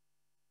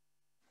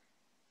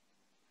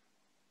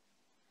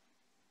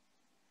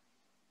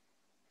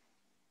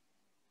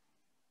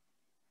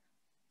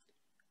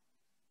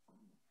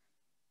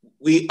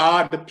 We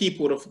are the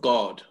people of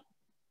God.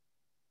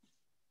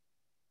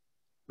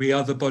 We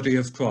are the body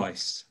of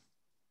Christ.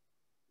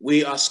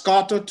 We are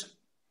scattered,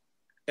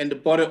 and the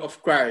body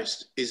of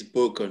Christ is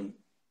broken.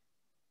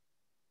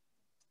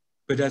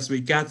 But as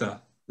we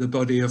gather, the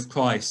body of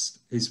Christ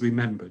is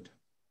remembered.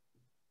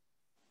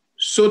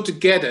 So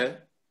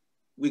together,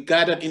 we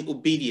gather in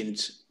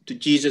obedience to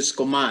Jesus'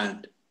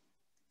 command.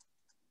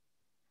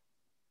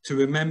 To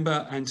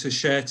remember and to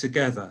share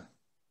together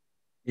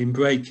in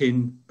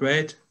breaking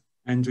bread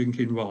and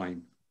drinking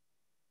wine.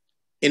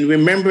 In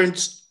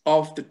remembrance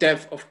of the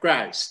death of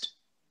Christ.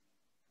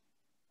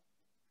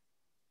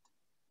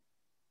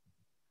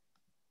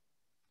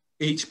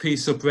 Each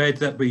piece of bread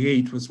that we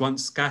eat was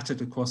once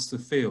scattered across the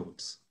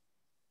fields.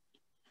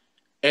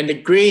 And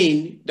the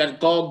grain that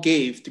God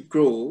gave to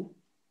grow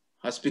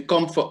has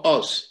become for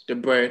us the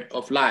bread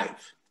of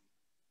life.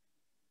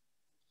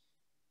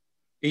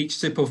 Each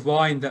sip of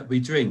wine that we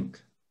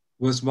drink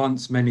was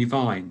once many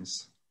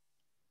vines.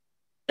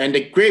 And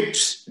the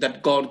grapes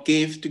that God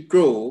gave to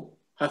grow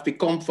have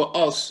become for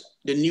us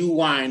the new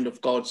wine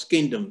of God's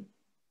kingdom.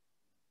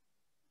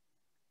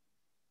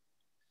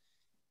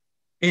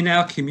 In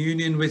our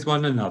communion with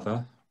one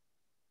another,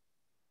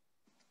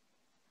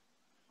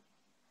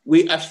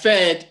 we are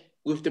fed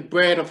with the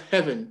bread of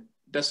heaven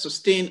that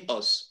sustains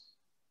us.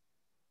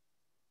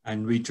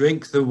 and we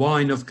drink the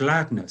wine of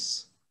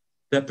gladness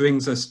that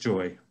brings us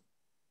joy.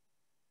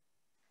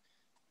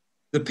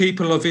 The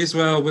people of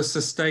Israel were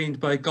sustained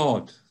by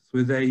God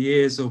through their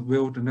years of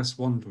wilderness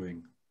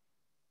wandering.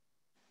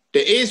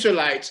 The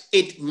Israelites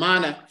ate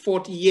manna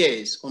 40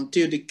 years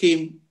until they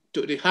came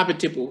to the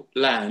habitable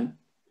land.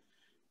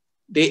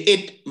 They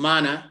ate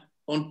manna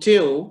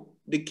until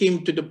they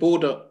came to the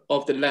border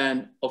of the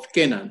land of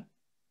Canaan.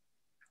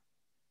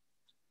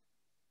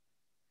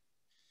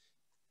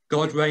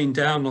 God rained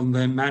down on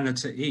them manna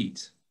to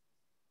eat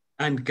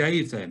and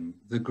gave them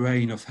the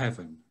grain of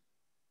heaven.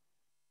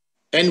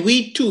 And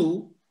we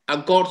too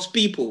are God's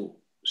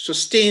people,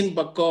 sustained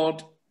by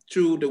God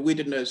through the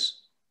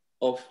wilderness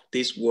of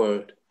this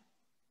world.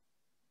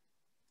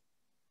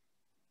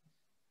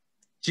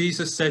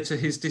 Jesus said to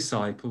his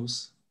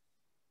disciples,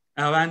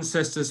 "Our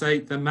ancestors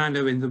ate the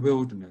manna in the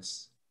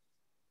wilderness.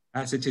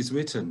 As it is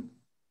written,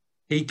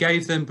 he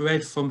gave them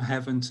bread from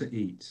heaven to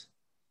eat."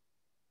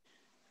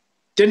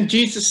 Then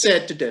Jesus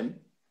said to them,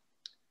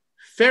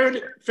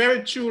 "Very,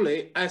 very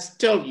truly, I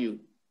tell you,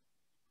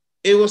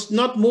 it was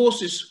not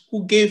Moses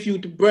who gave you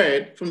the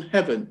bread from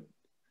heaven,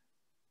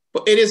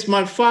 but it is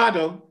my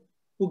Father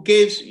who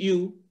gives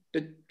you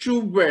the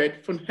true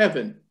bread from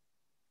heaven.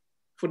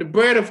 For the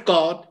bread of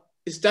God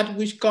is that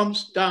which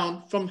comes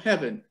down from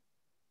heaven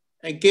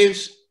and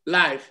gives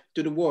life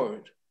to the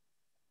world."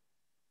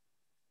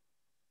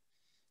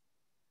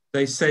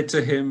 They said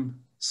to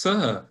him,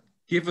 "Sir,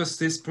 give us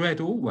this bread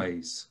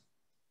always."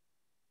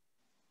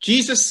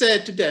 Jesus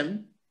said to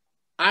them,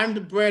 "I am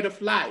the bread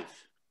of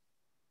life.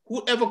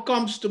 Whoever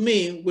comes to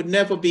me will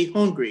never be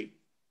hungry,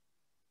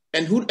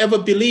 and whoever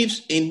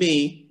believes in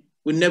me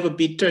will never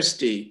be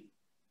thirsty."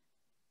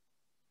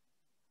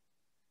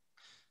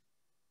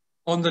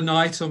 On the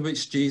night on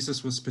which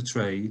Jesus was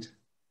betrayed,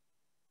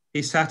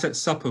 he sat at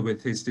supper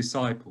with his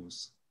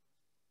disciples.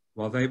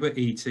 While they were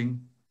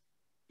eating,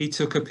 he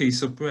took a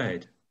piece of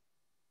bread,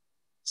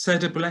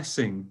 said a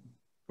blessing,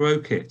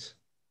 broke it,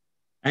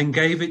 and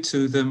gave it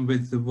to them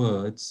with the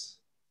words,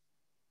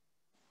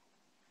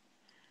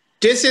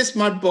 "This is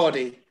my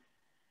body.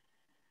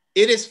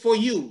 It is for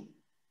you.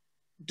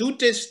 Do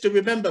this to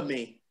remember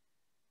me."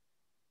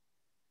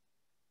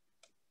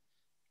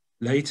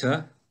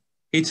 Later,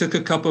 he took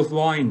a cup of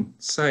wine,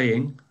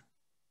 saying,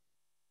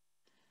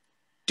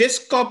 "This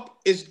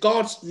cup is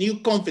God's new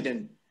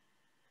covenant,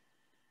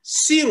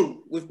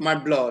 sealed with my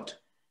blood.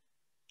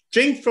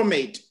 Drink from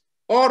it,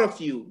 all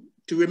of you,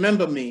 to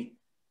remember me."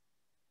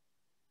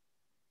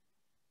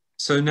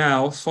 So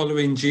now,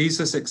 following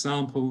Jesus'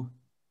 example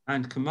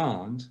and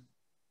command,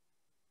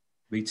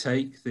 we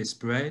take this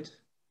bread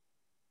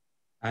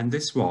and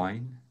this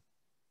wine,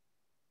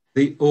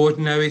 the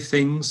ordinary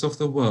things of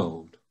the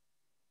world,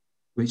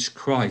 which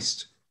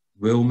Christ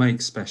will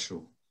make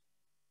special.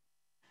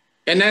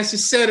 And as he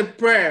said a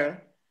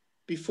prayer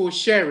before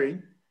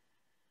sharing,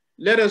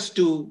 let us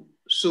do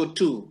so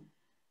too.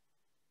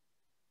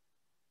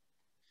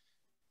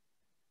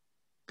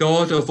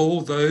 God of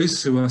all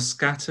those who are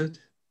scattered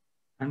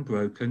and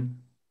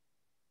broken,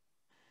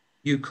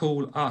 you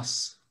call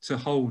us to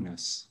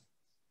wholeness.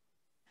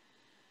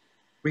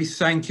 We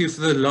thank you for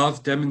the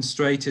love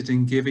demonstrated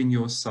in giving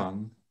your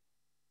Son,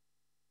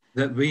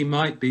 that we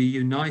might be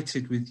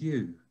united with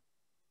you.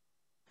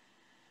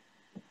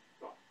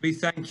 We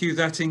thank you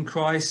that in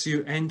Christ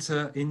you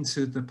enter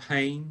into the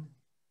pain,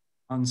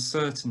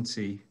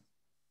 uncertainty,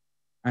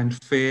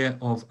 and fear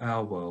of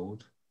our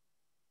world,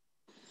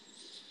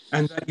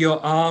 and that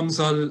your arms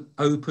are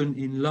open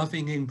in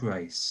loving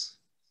embrace,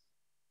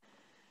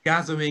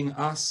 gathering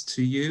us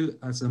to you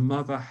as a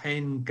mother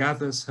hen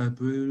gathers her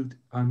brood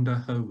under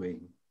her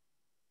wing,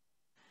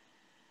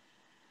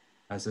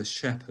 as a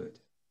shepherd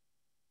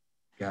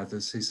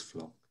gathers his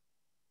flock.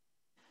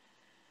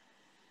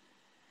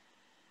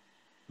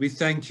 We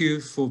thank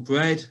you for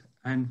bread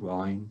and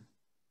wine,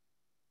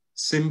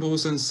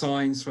 symbols and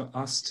signs for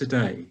us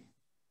today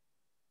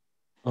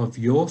of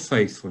your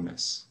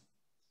faithfulness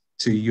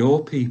to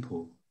your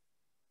people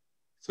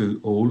through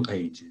all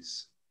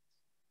ages.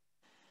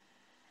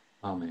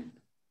 Amen.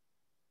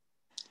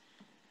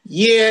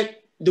 Hear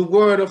the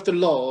word of the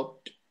Lord,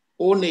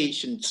 O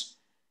nations,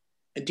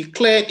 and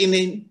declare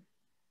in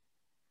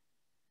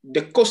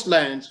the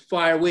coastlands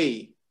far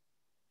away.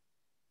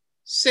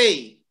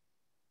 Say,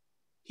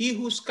 he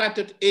who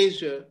scattered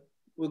Asia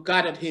will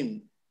gather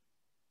him,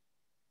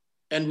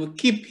 and will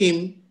keep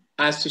him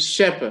as a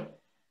shepherd,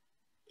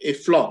 a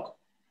flock.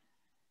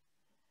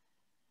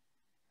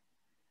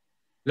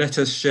 Let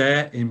us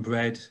share in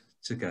bread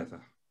together.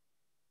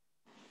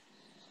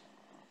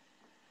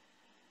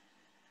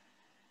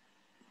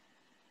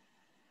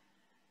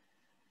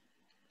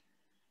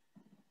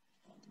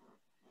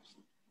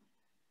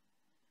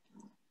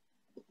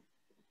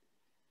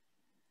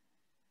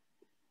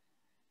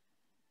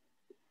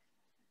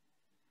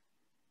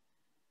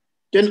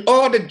 Then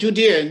all the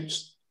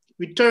Judeans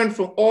returned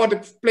from all the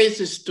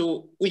places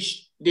to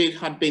which they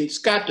had been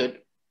scattered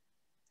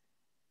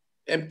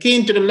and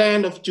came to the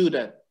land of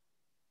Judah,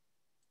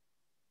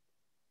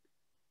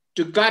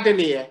 to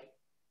Galilee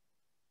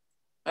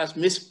as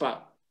Mizpah,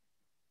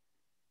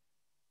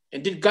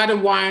 and did gather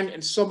wine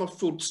and summer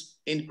fruits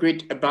in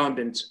great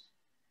abundance.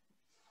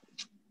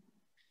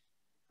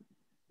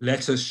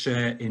 Let us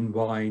share in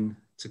wine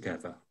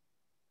together.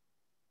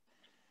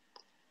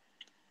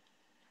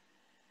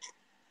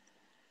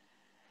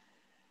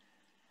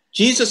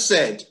 Jesus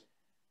said,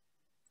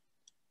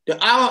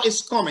 the hour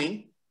is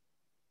coming,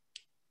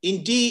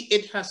 indeed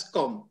it has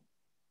come,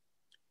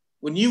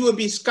 when you will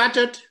be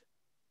scattered,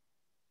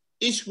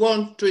 each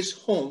one to his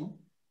home,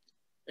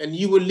 and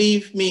you will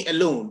leave me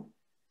alone.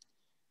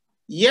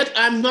 Yet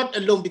I'm not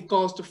alone,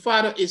 because the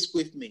Father is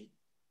with me.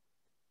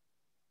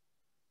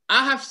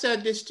 I have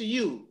said this to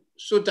you,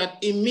 so that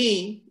in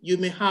me you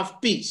may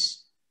have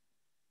peace.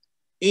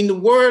 In the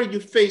world you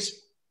face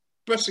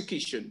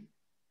persecution,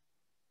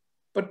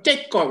 but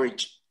take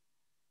courage.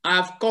 I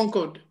have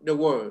conquered the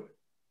world.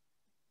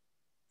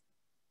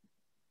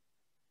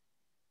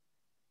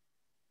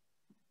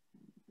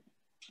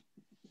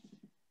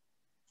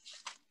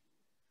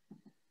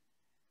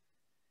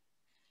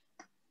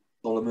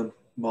 Solomon,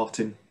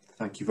 Martin,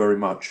 thank you very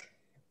much.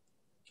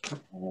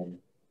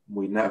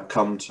 We now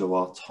come to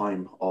our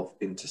time of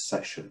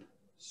intercession.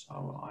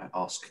 So I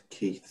ask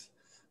Keith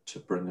to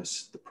bring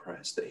us the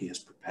prayers that he has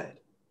prepared.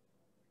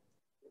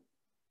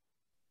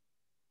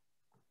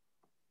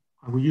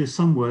 I will use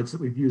some words that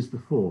we've used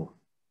before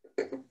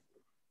to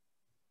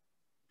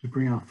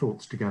bring our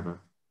thoughts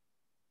together.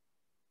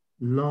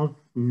 Love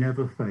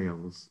never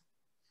fails.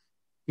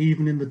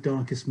 Even in the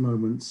darkest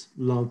moments,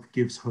 love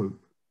gives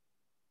hope.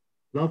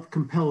 Love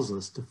compels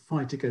us to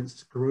fight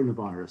against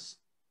coronavirus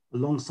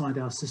alongside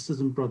our sisters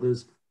and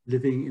brothers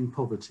living in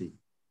poverty.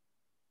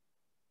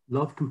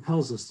 Love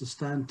compels us to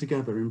stand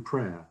together in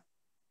prayer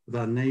with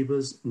our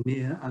neighbours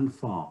near and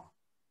far.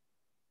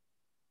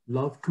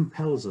 Love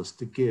compels us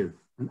to give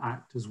and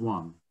act as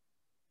one.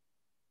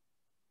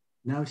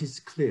 Now it is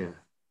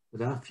clear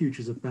that our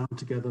futures are bound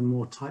together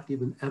more tightly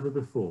than ever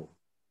before.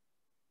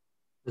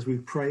 As we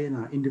pray in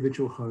our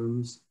individual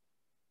homes,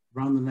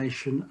 around the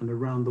nation and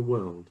around the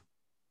world,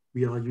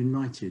 we are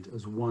united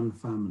as one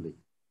family.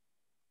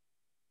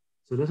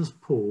 So let us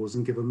pause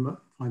and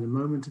find a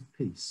moment of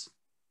peace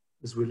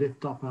as we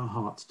lift up our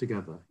hearts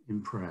together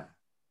in prayer.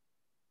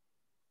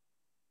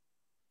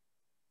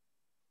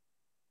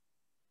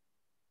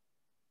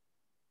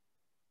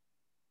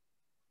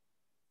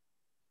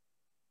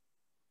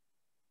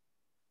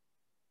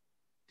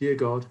 Dear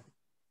God,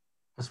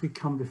 as we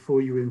come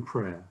before you in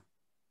prayer,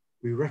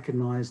 we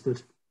recognize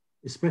that,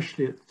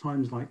 especially at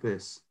times like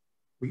this,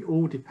 we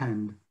all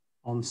depend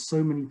on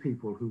so many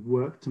people who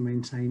work to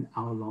maintain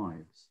our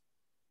lives.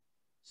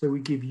 So we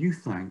give you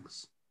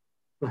thanks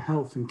for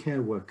health and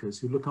care workers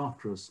who look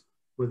after us,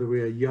 whether we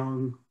are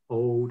young,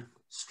 old,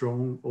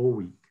 strong or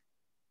weak.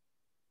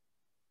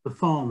 The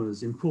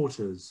farmers,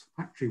 importers,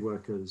 factory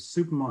workers,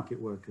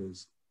 supermarket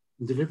workers,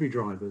 and delivery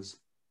drivers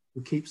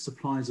who keep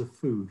supplies of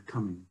food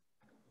coming.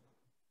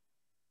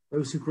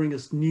 Those who bring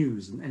us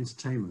news and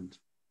entertainment.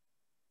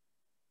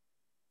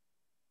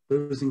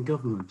 Those in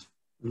government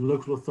and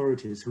local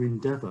authorities who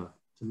endeavour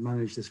to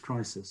manage this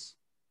crisis.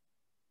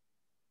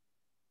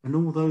 And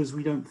all those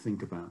we don't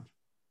think about,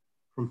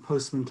 from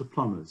postmen to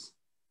plumbers,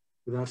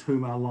 without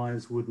whom our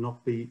lives would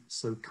not be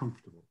so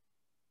comfortable.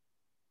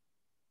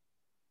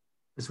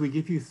 As we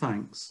give you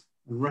thanks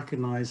and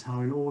recognise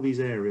how in all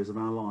these areas of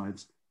our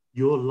lives,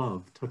 your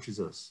love touches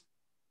us,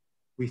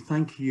 we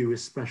thank you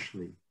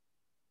especially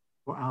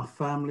for our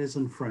families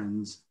and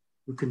friends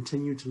who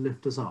continue to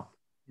lift us up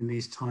in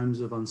these times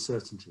of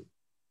uncertainty.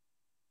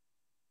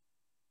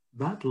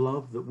 That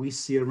love that we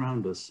see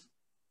around us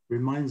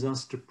reminds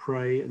us to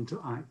pray and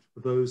to act for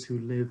those who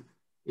live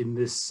in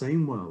this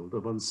same world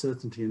of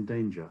uncertainty and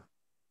danger,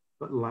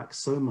 but lack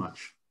so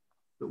much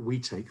that we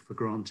take for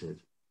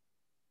granted.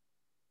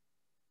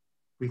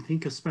 We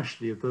think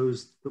especially of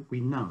those that we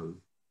know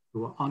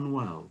who are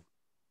unwell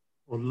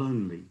or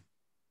lonely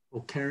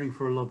or caring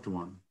for a loved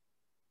one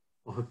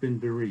or have been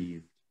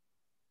bereaved.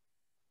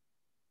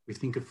 We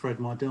think of Fred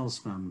Mardell's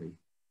family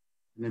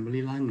and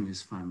Emily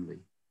Langley's family.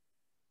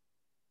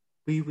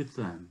 Be with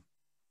them.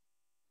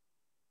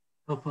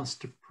 Help us,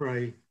 we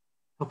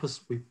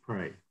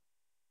pray,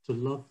 to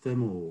love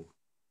them all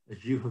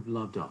as you have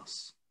loved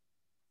us.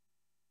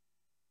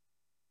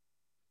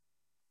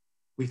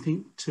 We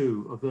think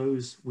too of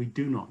those we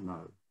do not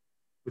know,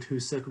 but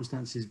whose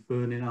circumstances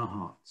burn in our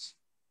hearts.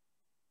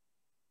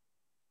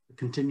 The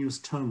continuous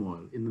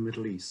turmoil in the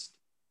Middle East,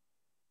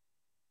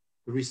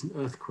 the recent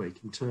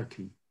earthquake in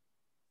Turkey,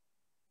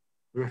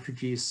 the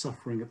refugees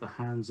suffering at the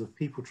hands of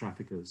people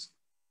traffickers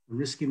and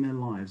risking their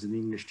lives in the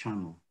English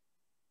Channel.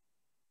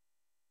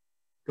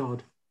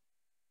 God,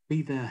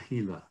 be their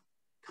healer,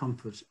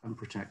 comfort and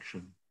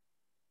protection.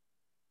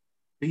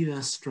 Be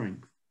their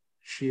strength,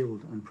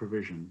 shield and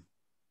provision.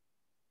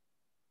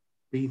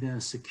 Be their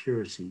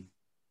security,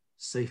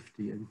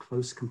 safety and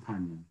close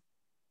companion.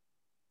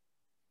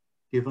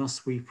 Give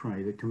us, we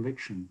pray, the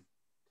conviction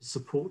to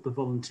support the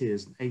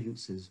volunteers and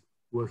agencies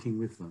working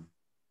with them.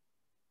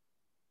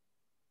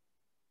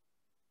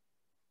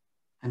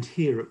 And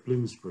here at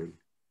Bloomsbury,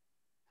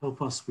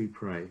 help us, we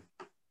pray,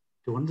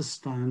 to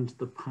understand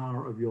the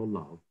power of your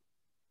love.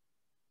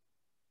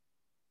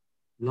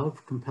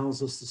 Love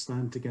compels us to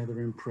stand together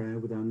in prayer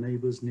with our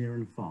neighbours near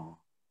and far.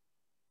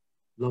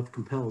 Love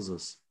compels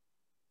us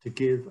to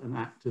give and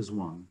act as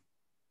one.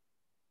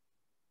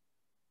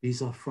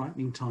 These are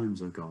frightening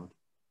times, O God.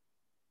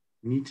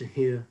 We need to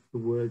hear the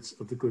words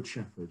of the Good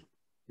Shepherd,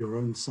 your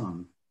own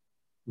Son,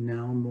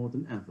 now more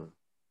than ever.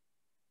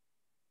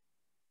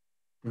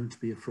 Don't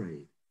be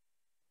afraid.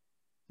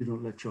 Do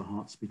not let your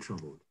hearts be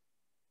troubled.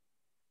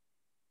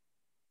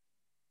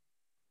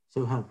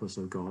 So help us,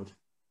 O God,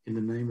 in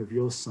the name of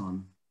your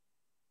Son,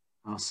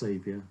 our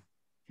Saviour,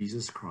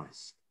 Jesus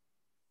Christ.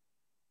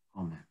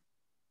 Amen.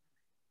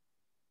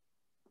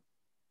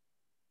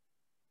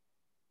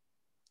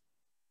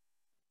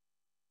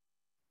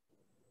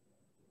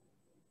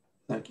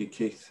 Thank you,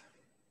 Keith.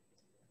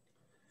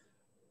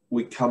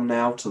 We come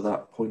now to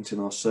that point in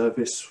our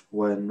service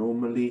where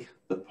normally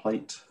the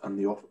plate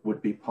and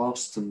would be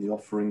passed and the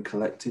offering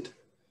collected,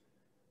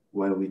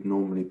 where we'd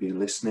normally be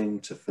listening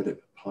to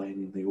Philip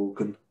playing the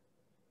organ.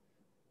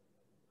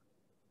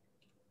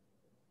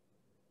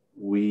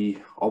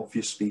 We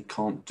obviously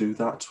can't do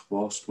that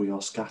whilst we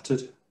are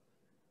scattered.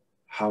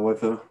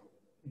 However,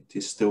 it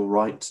is still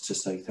right to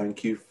say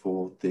thank you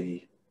for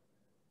the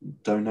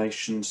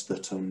donations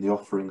and the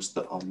offerings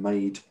that are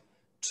made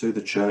to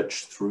the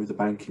church through the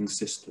banking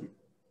system.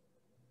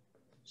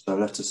 So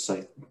let us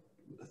say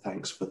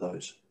thanks for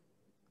those.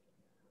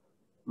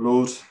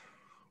 Lord,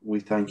 we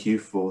thank you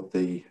for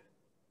the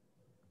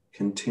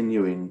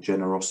continuing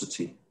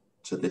generosity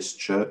to this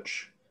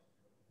church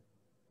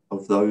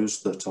of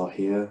those that are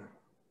here,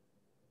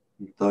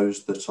 and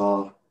those that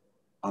are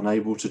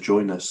unable to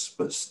join us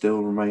but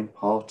still remain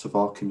part of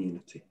our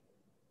community.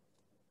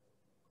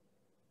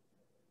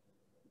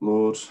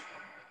 Lord,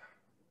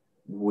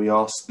 we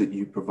ask that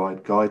you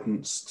provide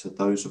guidance to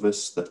those of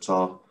us that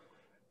are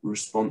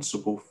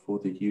responsible for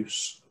the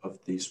use of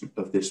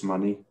this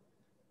money.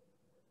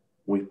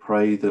 We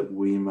pray that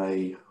we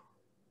may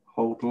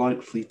hold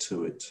lightly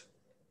to it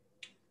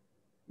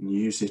and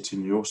use it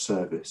in your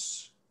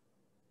service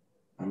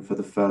and for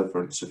the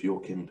furtherance of your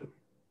kingdom.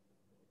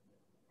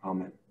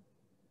 Amen.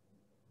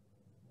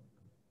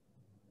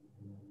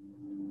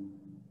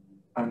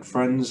 And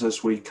friends,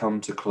 as we come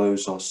to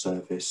close our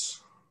service,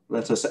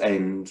 let us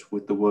end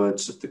with the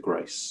words of the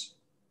grace.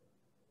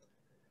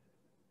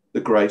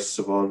 The grace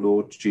of our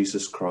Lord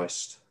Jesus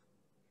Christ,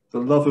 the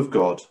love of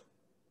God,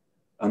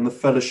 and the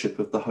fellowship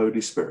of the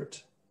Holy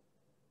Spirit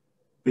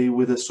be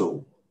with us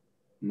all,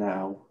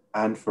 now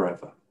and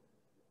forever.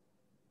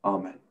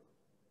 Amen.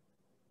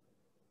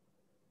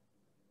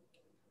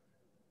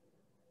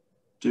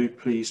 Do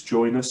please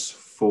join us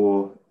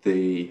for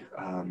the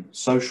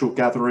social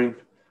gathering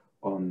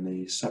on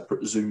the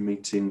separate Zoom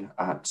meeting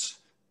at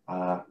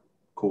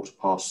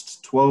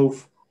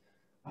 12:15.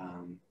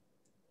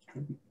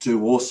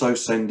 Do also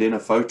send in a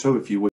photo if you wish.